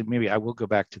 And actually, maybe I will go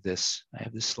back to this. I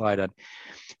have this slide on.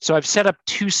 So I've set up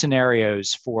two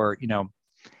scenarios for, you know,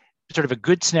 sort of a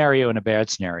good scenario and a bad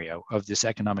scenario of this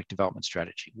economic development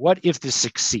strategy. What if this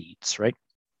succeeds, right?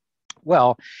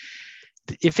 Well,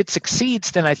 if it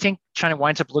succeeds, then I think China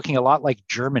winds up looking a lot like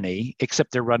Germany,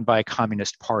 except they're run by a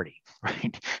communist party,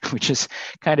 right? Which is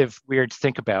kind of weird to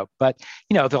think about. But,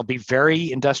 you know, they'll be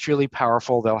very industrially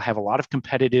powerful. They'll have a lot of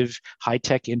competitive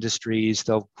high-tech industries.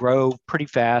 They'll grow pretty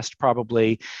fast,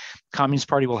 probably. Communist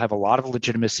Party will have a lot of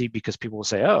legitimacy because people will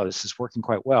say, oh, this is working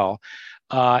quite well.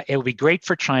 It will be great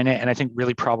for China, and I think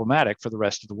really problematic for the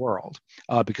rest of the world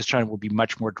because China will be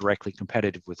much more directly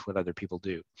competitive with what other people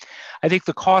do. I think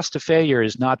the cost of failure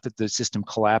is not that the system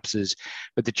collapses,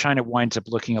 but that China winds up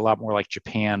looking a lot more like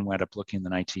Japan wound up looking in the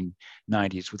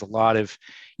 1990s, with a lot of,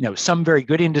 you know, some very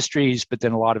good industries, but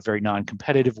then a lot of very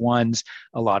non-competitive ones,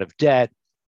 a lot of debt,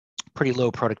 pretty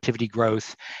low productivity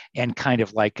growth, and kind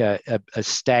of like a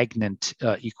stagnant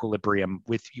equilibrium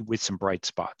with some bright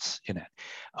spots in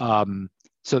it.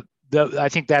 So I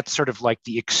think that's sort of like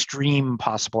the extreme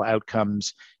possible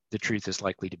outcomes. The truth is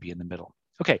likely to be in the middle.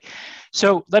 Okay,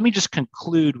 so let me just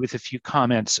conclude with a few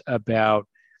comments about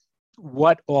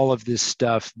what all of this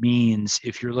stuff means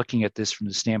if you're looking at this from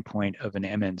the standpoint of an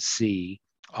MNC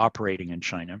operating in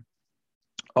China.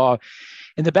 And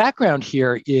the background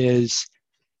here is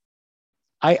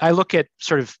I look at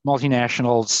sort of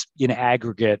multinationals in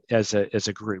aggregate as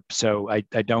a group. So I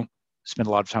don't spend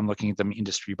a lot of time looking at them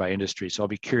industry by industry. So I'll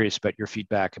be curious about your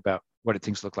feedback about what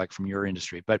things look like from your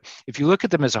industry. But if you look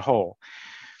at them as a whole,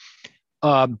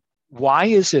 why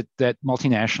is it that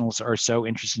multinationals are so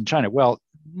interested in China? Well,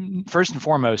 first and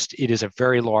foremost, it is a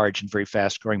very large and very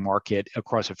fast-growing market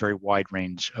across a very wide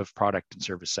range of product and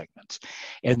service segments.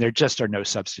 And there just are no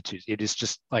substitutes. It is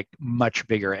just like much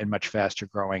bigger and much faster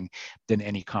growing than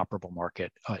any comparable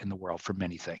market in the world for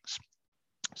many things.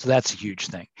 So that's a huge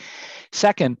thing.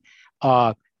 Second,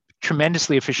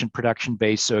 tremendously efficient production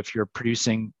base. So if you're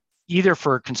producing either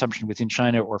for consumption within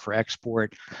China or for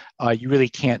export, you really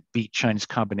can't beat China's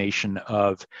combination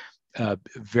of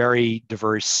very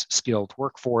diverse, skilled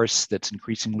workforce that's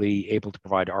increasingly able to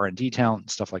provide R&D talent and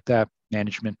stuff like that,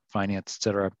 management, finance, et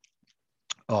cetera.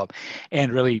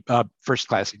 And really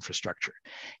first-class infrastructure.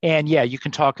 And yeah, you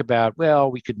can talk about,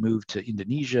 well, we could move to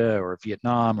Indonesia or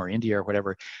Vietnam or India or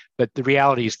whatever, but the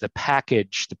reality is the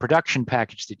production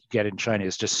package that you get in China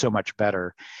is just so much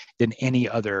better than any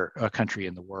other country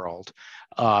in the world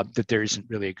that there isn't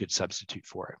really a good substitute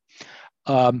for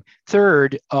it.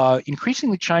 Third,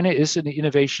 increasingly China is an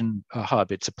innovation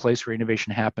hub. It's a place where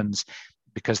innovation happens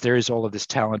because there is all of this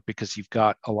talent, because you've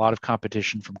got a lot of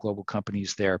competition from global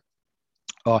companies there.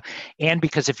 And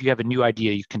because if you have a new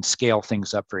idea, you can scale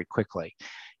things up very quickly.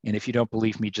 And if you don't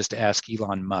believe me, just ask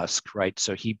Elon Musk, right?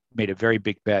 So he made a very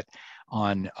big bet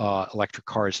on electric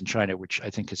cars in China, which I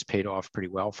think has paid off pretty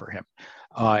well for him.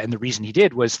 And the reason he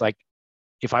did was like,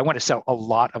 if I want to sell a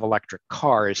lot of electric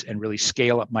cars and really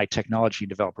scale up my technology and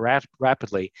develop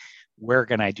rapidly, where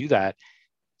can I do that?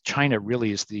 China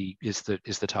really is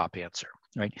the top answer,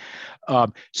 right?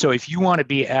 So if you want to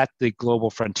be at the global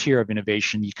frontier of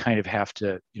innovation, you kind of have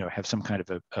to, have some kind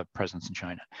of a presence in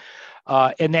China.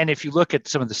 And then if you look at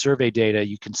some of the survey data,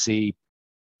 you can see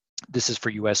this is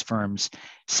for U.S. firms.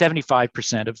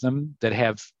 75% of them that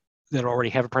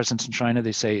already have a presence in China,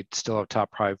 they say it's still a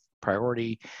top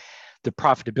priority. The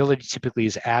profitability typically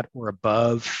is at or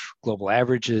above global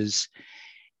averages.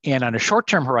 And on a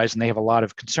short-term horizon, they have a lot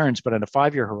of concerns, but on a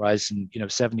 5-year horizon,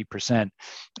 70%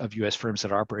 of U.S. firms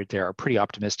that operate there are pretty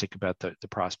optimistic about the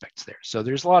prospects there. So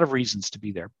there's a lot of reasons to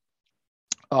be there.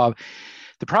 The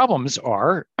problems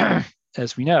are,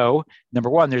 as we know, number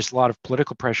one, there's a lot of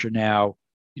political pressure now,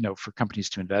 for companies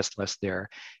to invest less there.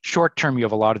 Short-term, you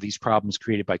have a lot of these problems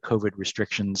created by COVID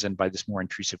restrictions and by this more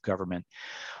intrusive government.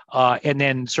 And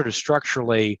then sort of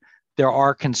structurally, there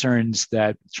are concerns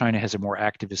that China has a more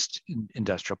activist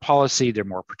industrial policy. They're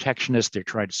more protectionist. They're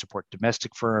trying to support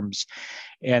domestic firms.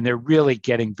 And they're really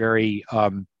getting very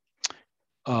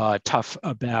tough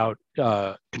about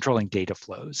controlling data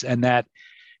flows. And that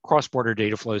cross-border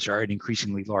data flows are an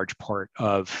increasingly large part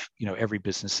of every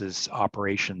business's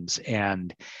operations.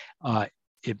 And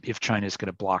if China is going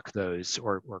to block those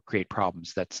or create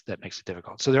problems, that makes it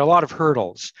difficult. So there are a lot of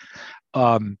hurdles.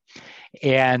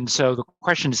 And so the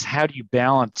question is, how do you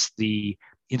balance the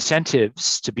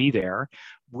incentives to be there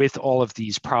with all of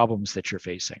these problems that you're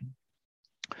facing?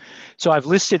 So I've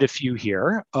listed a few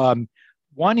here.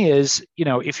 One is,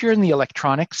 if you're in the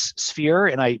electronics sphere,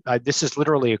 and this is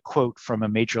literally a quote from a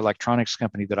major electronics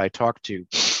company that I talked to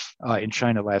in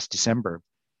China last December.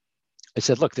 I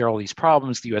said, look, there are all these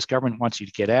problems. The US government wants you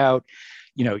to get out.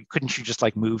 Couldn't you just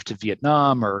move to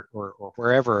Vietnam or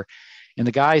wherever? And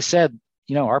the guy said,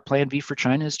 our plan B for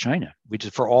China is China.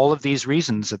 For all of these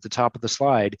reasons at the top of the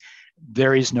slide,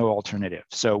 there is no alternative.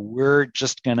 So we're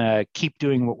just going to keep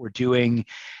doing what we're doing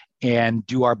and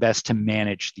do our best to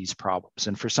manage these problems.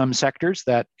 And for some sectors,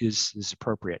 that is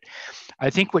appropriate.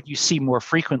 I think what you see more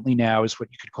frequently now is what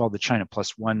you could call the China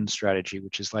plus one strategy,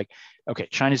 which is okay,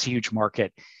 China's a huge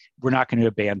market. We're not going to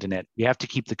abandon it. We have to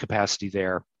keep the capacity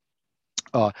there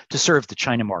to serve the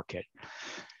China market.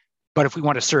 But if we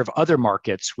want to serve other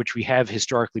markets, which we have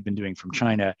historically been doing from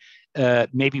China,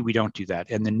 maybe we don't do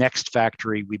that. And the next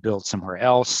factory we build somewhere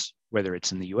else, whether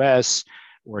it's in the US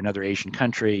or another Asian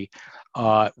country,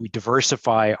 we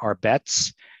diversify our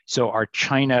bets. So our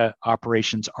China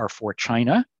operations are for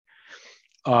China,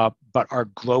 but our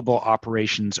global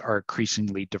operations are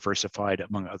increasingly diversified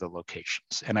among other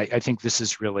locations. And I think this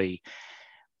is really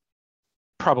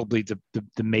probably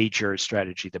the major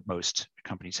strategy that most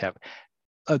companies have.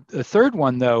 A third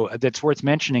one, though, that's worth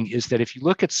mentioning is that if you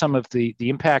look at some of the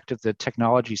impact of the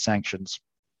technology sanctions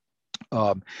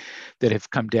that have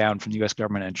come down from the US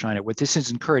government and China, what this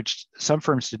has encouraged some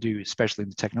firms to do, especially in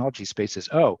the technology space, is,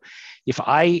 if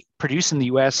I produce in the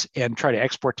US and try to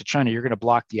export to China, you're going to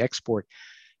block the export.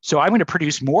 So I'm going to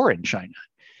produce more in China,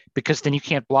 because then you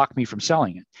can't block me from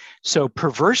selling it. So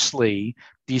perversely,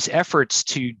 these efforts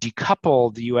to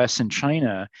decouple the US and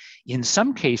China in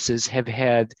some cases have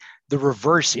had the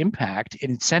reverse impact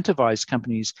and incentivized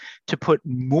companies to put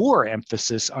more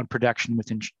emphasis on production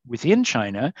within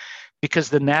China, because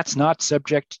then that's not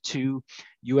subject to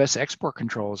US export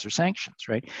controls or sanctions,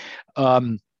 right?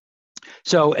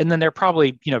 So, and then there are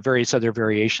probably, various other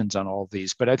variations on all of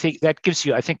these, but I think that gives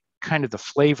you, kind of the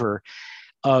flavor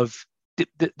of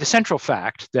the central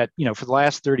fact that, for the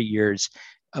last 30 years,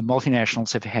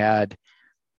 multinationals have had,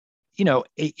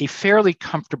 a fairly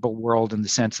comfortable world in the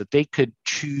sense that they could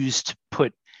choose to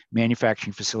put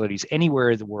manufacturing facilities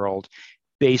anywhere in the world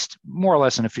based more or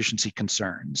less on efficiency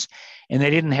concerns. And they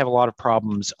didn't have a lot of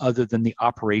problems other than the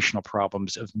operational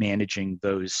problems of managing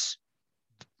those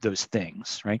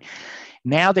things, right?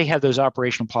 Now they have those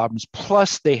operational problems,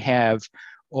 plus they have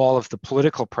all of the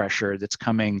political pressure that's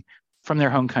coming from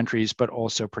their home countries, but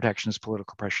also protectionist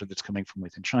political pressure that's coming from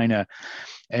within China.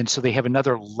 And so they have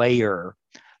another layer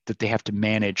that they have to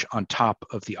manage on top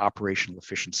of the operational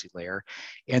efficiency layer,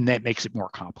 and that makes it more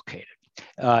complicated.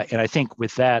 And I think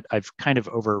with that, I've kind of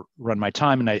overrun my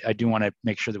time, and I do want to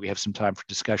make sure that we have some time for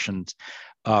discussions.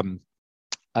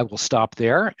 I will stop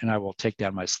there, and I will take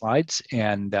down my slides,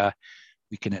 and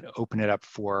we can open it up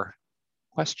for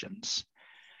questions.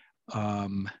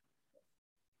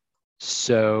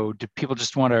 So do people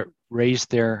just want to raise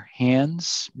their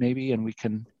hands maybe, and we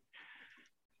can?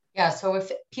 Yeah, so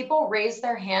if people raise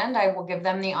their hand, I will give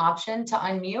them the option to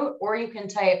unmute, or you can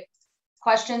type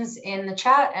questions in the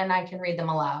chat and I can read them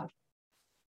aloud.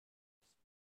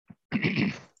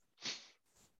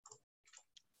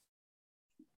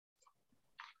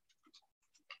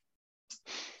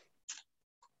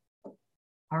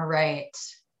 All right.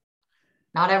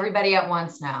 Not everybody at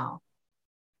once now.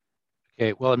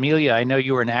 Okay, well, Amelia, I know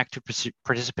you were an active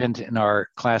participant in our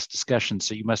class discussion,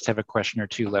 so you must have a question or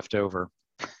two left over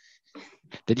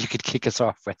that you could kick us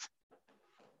off with.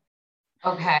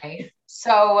 Okay,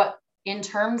 so in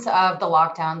terms of the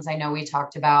lockdowns, I know we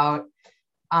talked about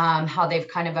how they've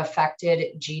kind of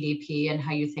affected GDP and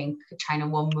how you think China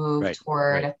will move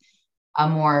toward a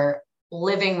more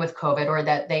living with COVID, or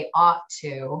that they ought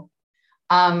to.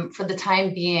 For the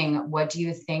time being, what do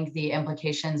you think the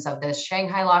implications of this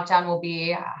Shanghai lockdown will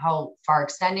be? How far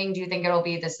extending do you think it'll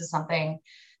be? This is something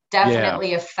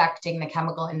definitely affecting the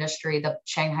chemical industry. The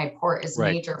Shanghai port is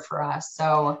major for us.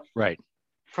 So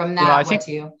from that, I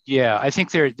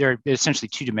think there are essentially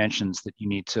two dimensions that you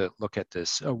need to look at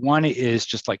this. One is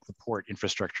just like the port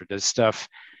infrastructure. Does stuff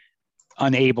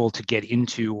unable to get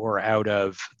into or out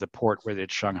of the port, whether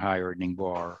it's Shanghai or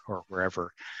Ningbo or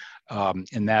wherever?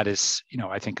 And that is,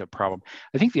 I think a problem.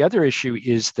 I think the other issue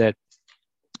is that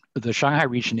the Shanghai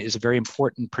region is a very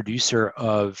important producer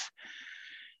of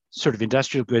sort of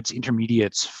industrial goods,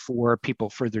 intermediates for people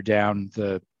further down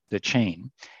the chain.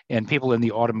 And people in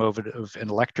the automotive and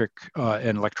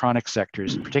electronic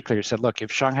sectors in particular said, look,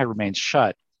 if Shanghai remains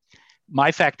shut,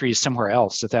 my factory is somewhere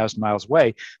else 1,000 miles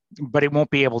away, but it won't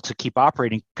be able to keep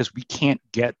operating because we can't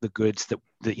get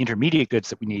the intermediate goods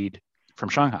that we need from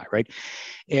Shanghai, right?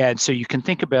 And so you can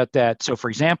think about that. So for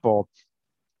example,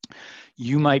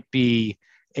 you might be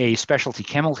a specialty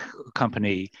chemical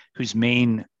company whose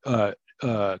main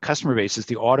customer base is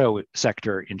the auto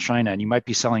sector in China, and you might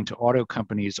be selling to auto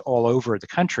companies all over the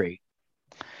country.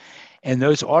 And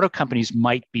those auto companies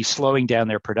might be slowing down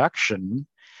their production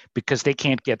because they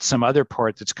can't get some other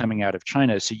part that's coming out of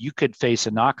China. So you could face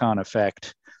a knock-on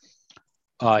effect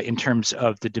in terms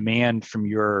of the demand from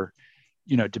your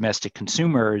domestic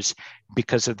consumers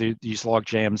because of these log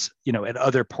jams, at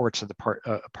other parts of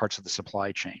the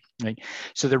supply chain, right?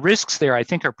 So the risks there, I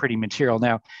think, are pretty material.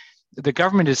 Now, the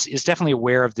government is definitely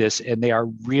aware of this, and they are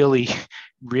really,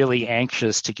 really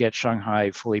anxious to get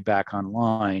Shanghai fully back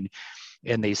online.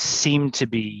 And they seem to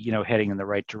be, heading in the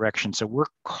right direction. So we're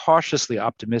cautiously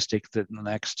optimistic that in the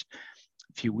next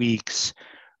few weeks,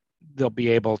 they'll be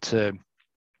able to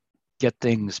get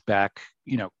things back,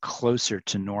 closer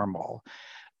to normal.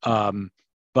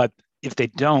 But if they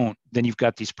don't, then you've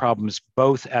got these problems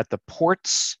both at the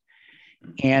ports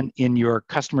and in your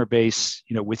customer base,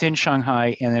 within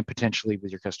Shanghai, and then potentially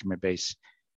with your customer base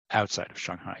outside of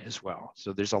Shanghai as well.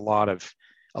 So there's a lot of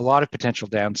potential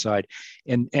downside.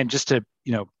 And just to,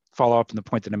 follow up on the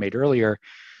point that I made earlier,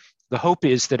 the hope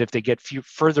is that if they get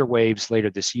further waves later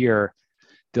this year,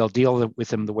 they'll deal with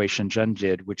them the way Shenzhen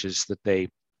did, which is that they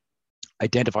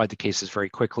identified the cases very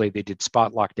quickly. They did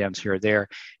spot lockdowns here or there,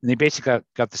 and they basically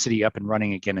got the city up and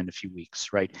running again in a few weeks,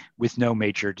 right, with no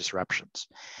major disruptions.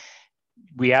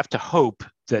 We have to hope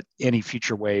that any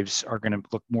future waves are going to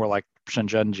look more like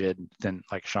Shenzhen did than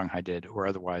like Shanghai did, or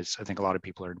otherwise, I think a lot of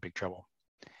people are in big trouble.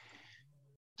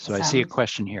 So I see a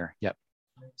question here. Yep.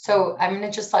 So I'm going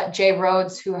to just let Jay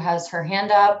Rhodes, who has her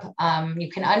hand up, you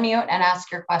can unmute and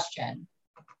ask your question.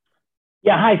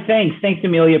 Yeah, hi, thanks. Thanks,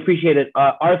 Amelia. Appreciate it.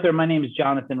 Arthur, my name is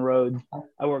Jonathan Rhodes.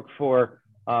 I work for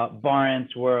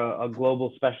Barentz. We're a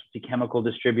global specialty chemical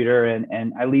distributor,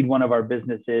 and I lead one of our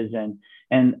businesses.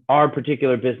 And our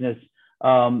particular business,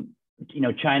 China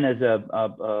is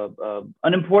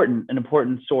an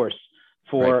important source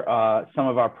for some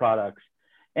of our products.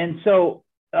 And so,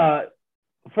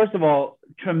 first of all,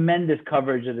 tremendous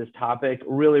coverage of this topic.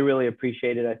 Really, really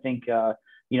appreciate it. I think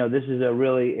this is a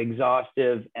really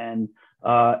exhaustive and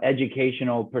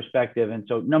educational perspective. And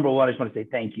so, number one, I just want to say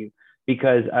thank you,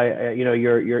 because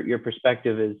your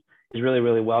perspective is really,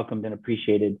 really welcomed and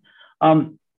appreciated.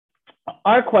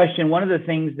 Our question, one of the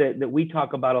things that we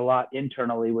talk about a lot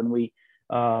internally when we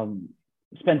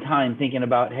spend time thinking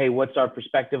about, hey, what's our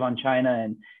perspective on China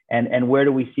and where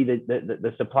do we see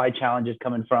the supply challenges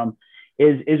coming from,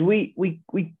 is we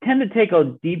tend to take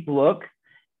a deep look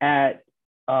at,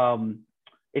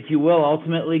 if you will,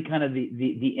 ultimately kind of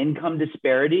the income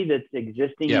disparity that's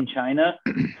existing in China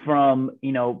from,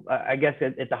 I guess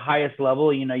at the highest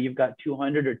level, you've got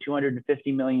 200 or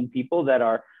 250 million people that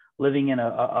are living in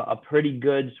a pretty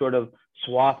good sort of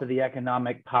swath of the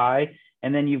economic pie.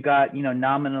 And then you've got,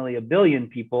 nominally 1 billion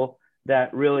people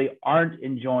that really aren't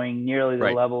enjoying nearly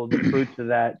the level of the fruits of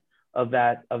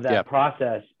that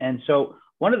process. And so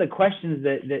one of the questions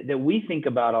that we think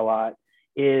about a lot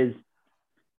is,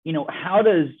 how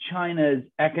does China's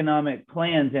economic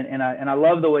plans, and I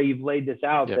love the way you've laid this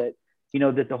out, that,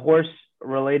 that the horse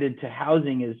related to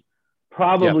housing is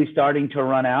probably starting to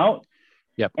run out.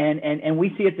 And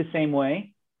we see it the same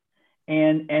way.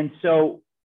 And so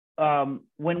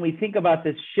when we think about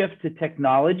this shift to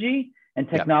technology, and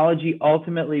technology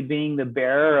ultimately being the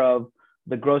bearer of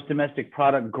the gross domestic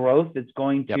product growth that's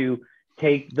going to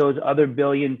take those other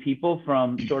billion people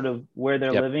from sort of where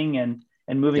they're living and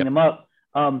moving them up.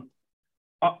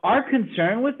 Our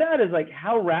concern with that is, like,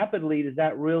 how rapidly is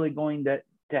that really going to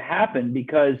happen?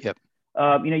 Because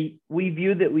we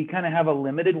view that we kind of have a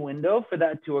limited window for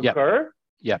that to occur.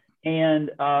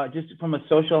 And just from a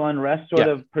social unrest sort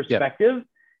of perspective,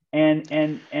 and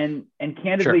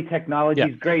candidly, technology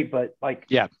is great, but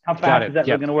how fast is that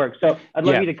going to work? So I'd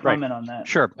love you to comment on that.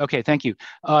 Sure. Okay. Thank you.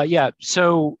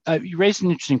 So you raised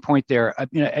an interesting point there.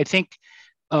 I think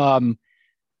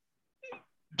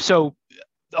so.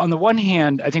 On the one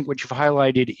hand, I think what you've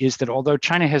highlighted is that although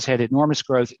China has had enormous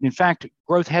growth, in fact,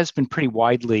 growth has been pretty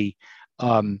widely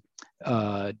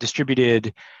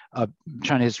distributed.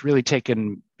 China has really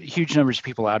taken huge numbers of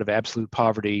people out of absolute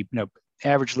poverty.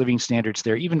 Average living standards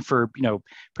there, even for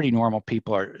pretty normal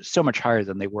people, are so much higher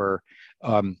than they were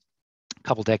a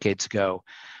couple decades ago.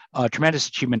 Tremendous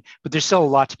achievement, but there's still a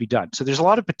lot to be done. So there's a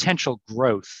lot of potential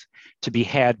growth to be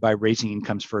had by raising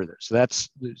incomes further. So that's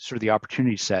sort of the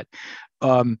opportunity set.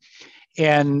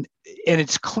 And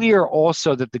it's clear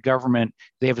also that the government,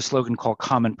 they have a slogan called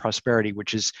common prosperity,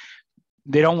 which is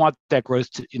they don't want that growth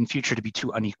in future to be too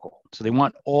unequal. So they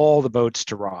want all the boats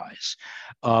to rise,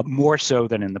 more so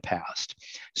than in the past.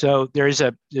 So there is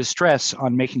a stress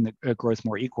on making the growth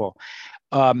more equal.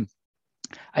 I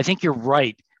think you're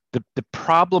right. The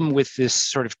problem with this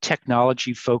sort of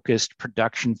technology-focused,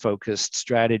 production-focused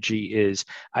strategy is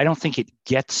I don't think it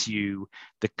gets you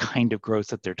the kind of growth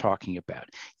that they're talking about.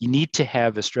 You need to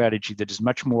have a strategy that is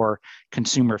much more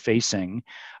consumer-facing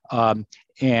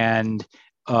and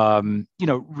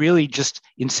really just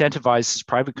incentivizes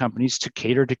private companies to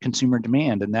cater to consumer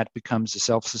demand, and that becomes a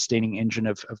self-sustaining engine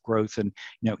of growth and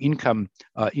income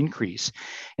increase.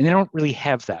 And they don't really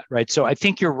have that, right? So I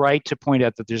think you're right to point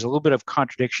out that there's a little bit of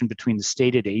contradiction between the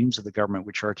stated aims of the government,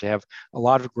 which are to have a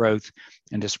lot of growth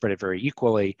and to spread it very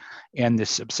equally, and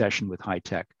this obsession with high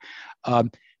tech.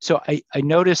 So I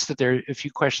noticed that there are a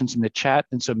few questions in the chat,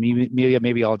 and so Amelia,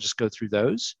 maybe I'll just go through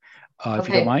those, if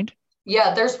you don't mind.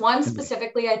 Yeah, there's one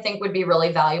specifically I think would be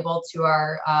really valuable to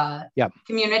our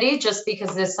community, just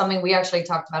because this is something we actually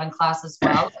talked about in class as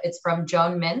well. It's from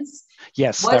Joan Mintz.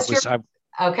 Yes,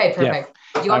 okay, perfect.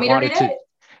 Do you want me to read it?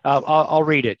 I'll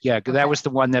read it. Yeah, because that was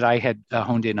the one that I had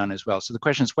honed in on as well. So the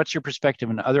question is, what's your perspective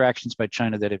on other actions by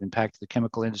China that have impacted the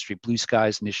chemical industry, Blue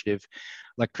Skies Initiative,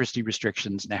 electricity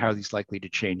restrictions, and how are these likely to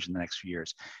change in the next few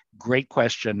years? Great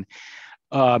question.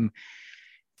 And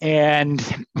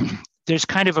there's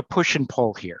kind of a push and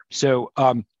pull here. So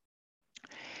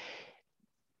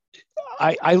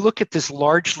I look at this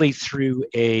largely through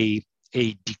a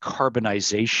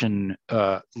decarbonization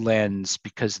lens,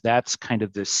 because that's kind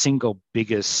of the single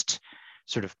biggest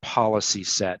sort of policy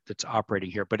set that's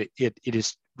operating here. But it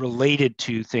is related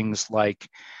to things like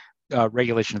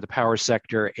regulation of the power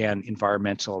sector and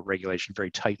environmental regulation very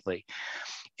tightly.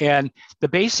 And the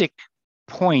basic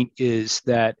point is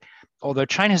that although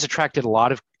China has attracted a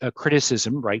lot of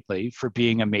criticism, rightly, for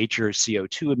being a major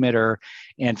CO2 emitter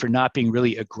and for not being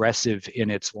really aggressive in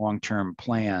its long-term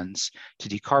plans to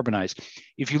decarbonize,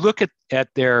 if you look at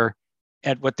their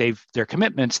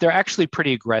commitments, they're actually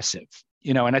pretty aggressive.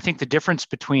 And I think the difference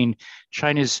between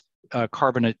China's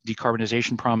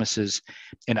decarbonization promises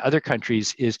and other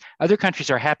countries is other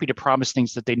countries are happy to promise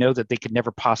things that they know that they could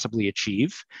never possibly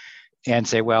achieve. and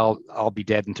say, well, I'll be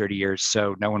dead in 30 years,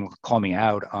 so no one will call me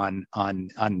out on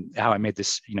how I made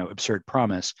this, absurd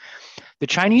promise. The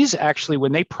Chinese actually,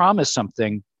 when they promise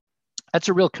something, that's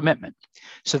a real commitment.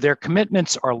 So their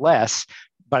commitments are less,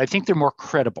 but I think they're more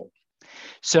credible.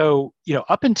 So,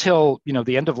 up until,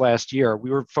 the end of last year, we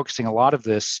were focusing a lot of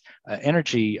this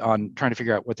energy on trying to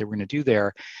figure out what they were going to do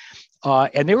there.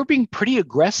 And they were being pretty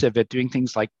aggressive at doing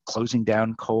things like closing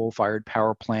down coal-fired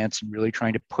power plants and really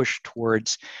trying to push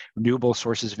towards renewable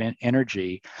sources of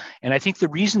energy. And I think the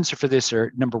reasons for this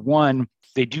are, number one,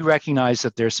 they do recognize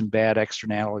that there's some bad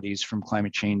externalities from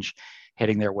climate change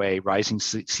heading their way, rising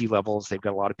sea levels. They've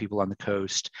got a lot of people on the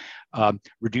coast,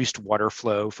 reduced water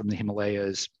flow from the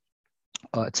Himalayas,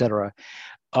 et cetera.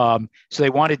 So they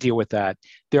want to deal with that.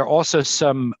 There are also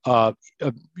some,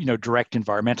 direct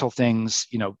environmental things.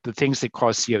 The things that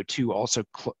cause CO2 also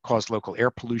cause local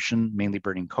air pollution, mainly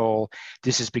burning coal.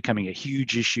 This is becoming a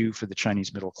huge issue for the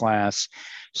Chinese middle class.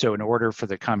 So in order for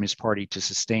the Communist Party to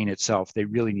sustain itself, they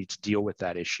really need to deal with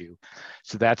that issue.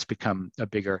 So that's become a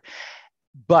bigger.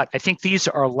 But I think these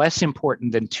are less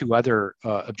important than two other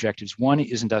objectives. One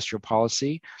is industrial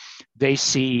policy. They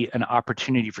see an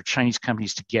opportunity for Chinese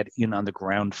companies to get in on the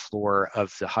ground floor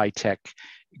of the high-tech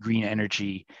green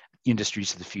energy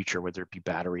industries of the future, whether it be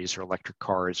batteries or electric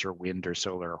cars or wind or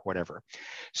solar or whatever.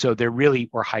 So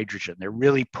or hydrogen. They're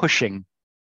really pushing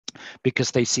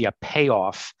because they see a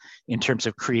payoff in terms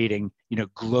of creating,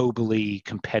 globally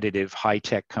competitive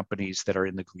high-tech companies that are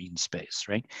in the green space,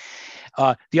 right?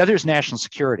 The other is national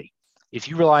security. If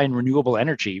you rely on renewable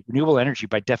energy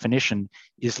by definition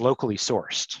is locally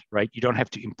sourced, right? You don't have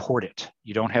to import it.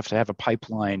 You don't have to have a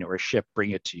pipeline or a ship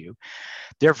bring it to you.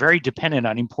 They're very dependent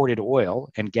on imported oil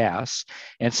and gas.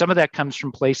 And some of that comes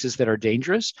from places that are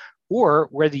dangerous or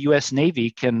where the US Navy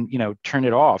can, turn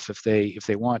it off if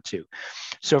they want to.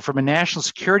 So from a national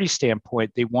security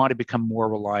standpoint, they want to become more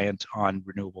reliant on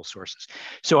renewable sources.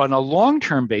 So on a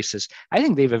long-term basis, I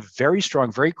think they have a very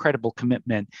strong, very credible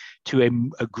commitment to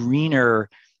a greener,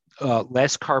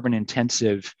 less carbon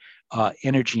intensive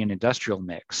energy and industrial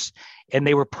mix. And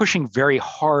they were pushing very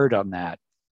hard on that.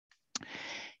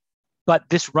 But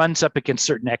this runs up against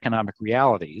certain economic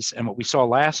realities. And what we saw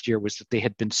last year was that they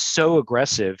had been so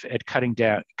aggressive at cutting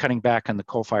back on the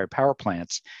coal-fired power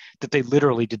plants that they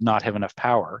literally did not have enough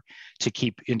power to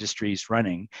keep industries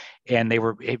running. And they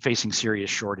were facing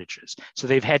serious shortages. So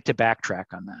they've had to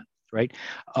backtrack on that, right?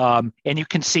 And you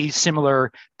can see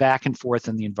similar back and forth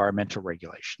in the environmental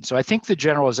regulation. So I think the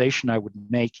generalization I would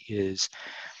make is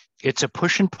it's a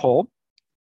push and pull.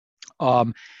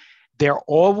 They're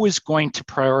always going to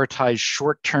prioritize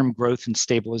short-term growth and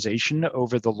stabilization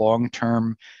over the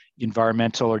long-term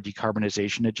environmental or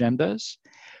decarbonization agendas.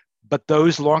 But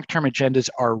those long-term agendas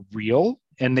are real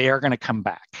and they are going to come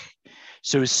back.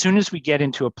 So as soon as we get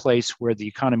into a place where the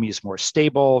economy is more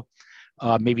stable,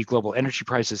 maybe global energy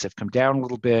prices have come down a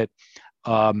little bit,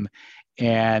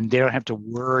 and they don't have to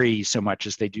worry so much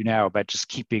as they do now about just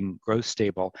keeping growth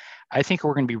stable, I think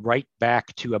we're going to be right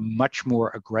back to a much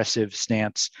more aggressive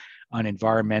stance on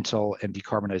environmental and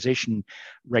decarbonization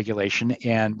regulation.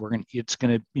 And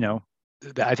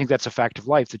I think that's a fact of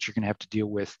life that you're going to have to deal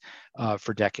with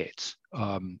for decades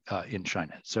in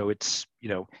China. So it's,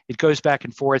 it goes back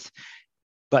and forth,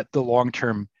 but the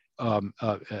long-term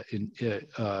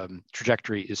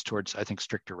trajectory is towards, I think,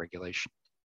 stricter regulation.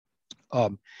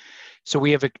 So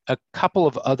we have a couple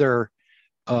of other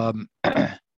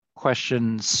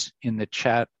questions in the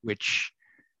chat, which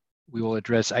we will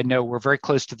address. I know we're very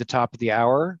close to the top of the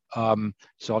hour, so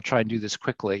I'll try and do this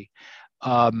quickly.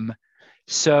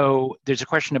 So there's a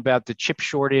question about the chip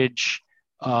shortage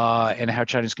and how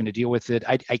China's going to deal with it.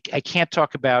 I can't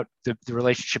talk about the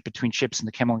relationship between chips and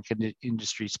the chemical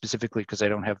industry specifically because I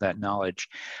don't have that knowledge.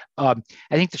 I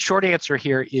think the short answer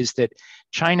here is that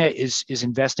China is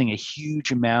investing a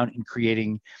huge amount in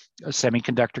creating a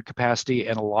semiconductor capacity,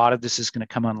 and a lot of this is going to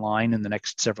come online in the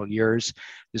next several years.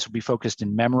 This will be focused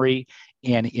in memory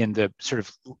and in the sort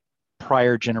of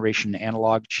prior generation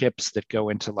analog chips that go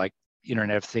into like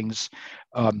Internet of Things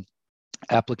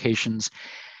applications.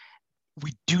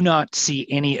 We do not see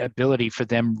any ability for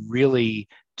them really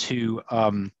to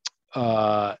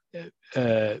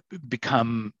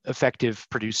become effective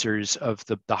producers of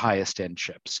the highest end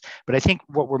chips. But I think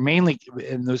what we're mainly,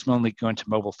 and those mainly go into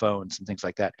mobile phones and things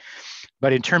like that.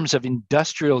 But in terms of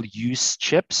industrial use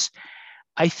chips,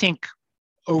 I think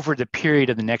over the period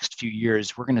of the next few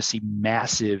years, we're going to see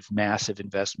massive, massive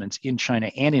investments in China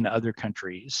and in other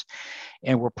countries.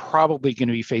 And we're probably going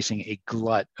to be facing a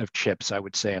glut of chips, I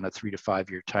would say, on a 3 to 5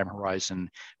 year time horizon,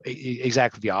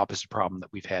 exactly the opposite problem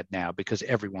that we've had now, because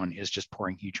everyone is just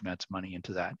pouring huge amounts of money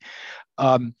into that.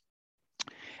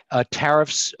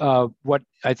 Tariffs, what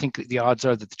I think the odds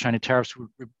are that the China tariffs would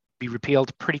be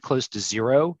repealed pretty close to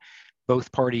zero.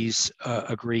 Both parties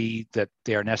agree that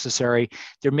they are necessary.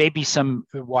 There may be some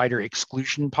wider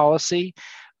exclusion policy.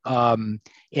 And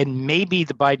maybe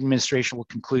the Biden administration will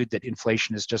conclude that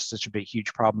inflation is just such a big,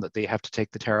 huge problem that they have to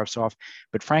take the tariffs off.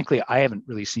 But frankly, I haven't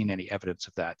really seen any evidence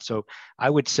of that. So I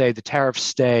would say the tariffs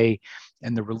stay,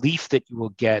 and the relief that you will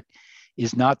get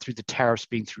is not through the tariffs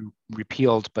being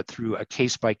repealed, but through a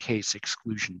case-by-case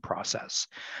exclusion process.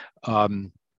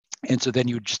 And so then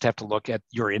you would just have to look at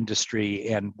your industry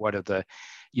and what are the,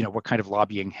 what kind of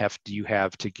lobbying heft do you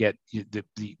have to get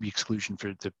the exclusion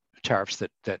for the tariffs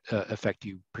that affect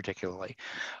you particularly.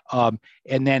 And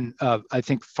then I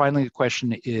think finally the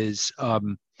question is,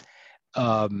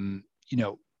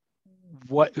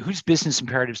 whose business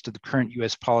imperatives do the current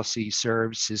U.S. policy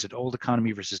serves? Is it old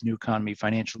economy versus new economy,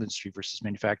 financial industry versus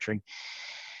manufacturing?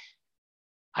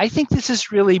 I think this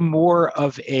is really more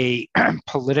of a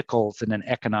political than an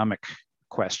economic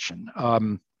question.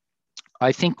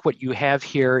 I think what you have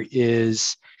here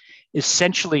is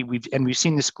essentially, we've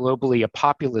seen this globally, a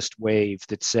populist wave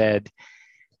that said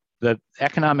the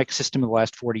economic system of the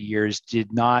last 40 years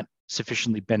did not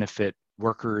sufficiently benefit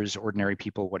workers, ordinary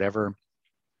people, whatever.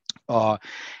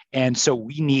 And so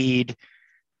we need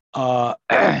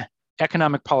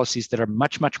economic policies that are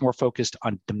much, much more focused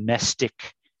on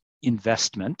domestic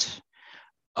investment,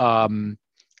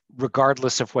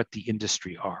 regardless of what the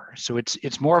industry are. So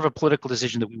it's more of a political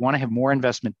decision that we want to have more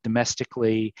investment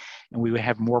domestically, and we would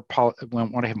have want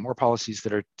to have more policies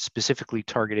that are specifically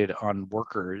targeted on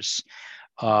workers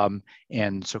and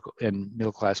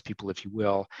middle class people, if you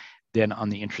will, than on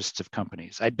the interests of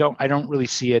companies. I don't really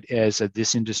see it as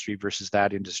this industry versus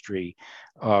that industry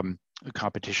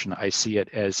competition. I see it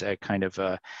as a kind of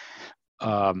a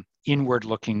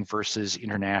inward-looking versus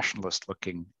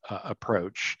internationalist-looking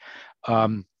approach.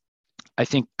 I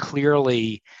think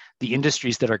clearly the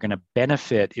industries that are going to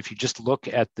benefit, if you just look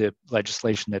at the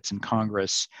legislation that's in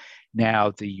Congress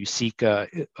now, the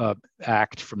USICA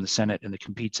Act from the Senate and the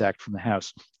Competes Act from the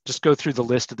House, just go through the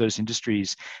list of those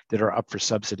industries that are up for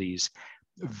subsidies.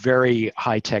 Very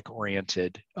high-tech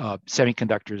oriented,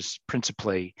 semiconductors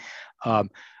principally.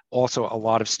 Also a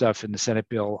lot of stuff in the Senate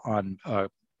bill on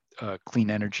clean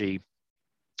energy,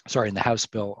 in the House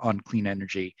bill on clean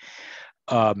energy.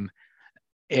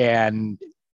 And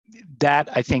that,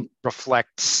 I think,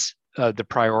 reflects the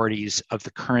priorities of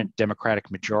the current Democratic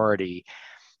majority.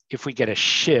 If we get a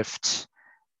shift,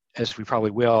 as we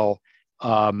probably will,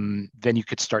 then you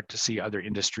could start to see other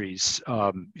industries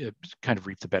kind of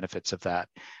reap the benefits of that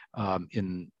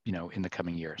in the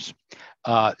coming years.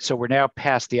 So we're now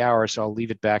past the hour, so I'll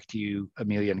leave it back to you,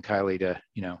 Amelia and Kylie, to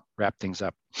wrap things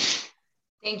up.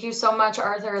 Thank you so much,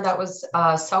 Arthur. That was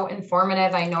so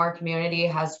informative. I know our community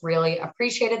has really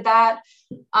appreciated that.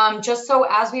 Just so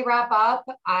as we wrap up,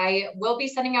 I will be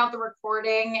sending out the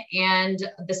recording and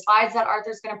the slides that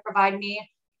Arthur's going to provide me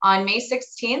on May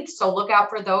 16th. So look out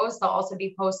for those. They'll also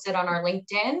be posted on our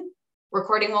LinkedIn.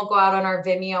 Recording will go out on our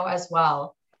Vimeo as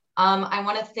well. I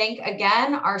want to thank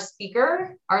again our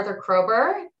speaker, Arthur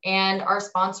Kroeber, and our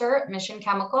sponsor, Mission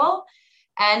Chemical.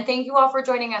 And thank you all for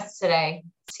joining us today.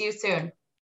 See you soon.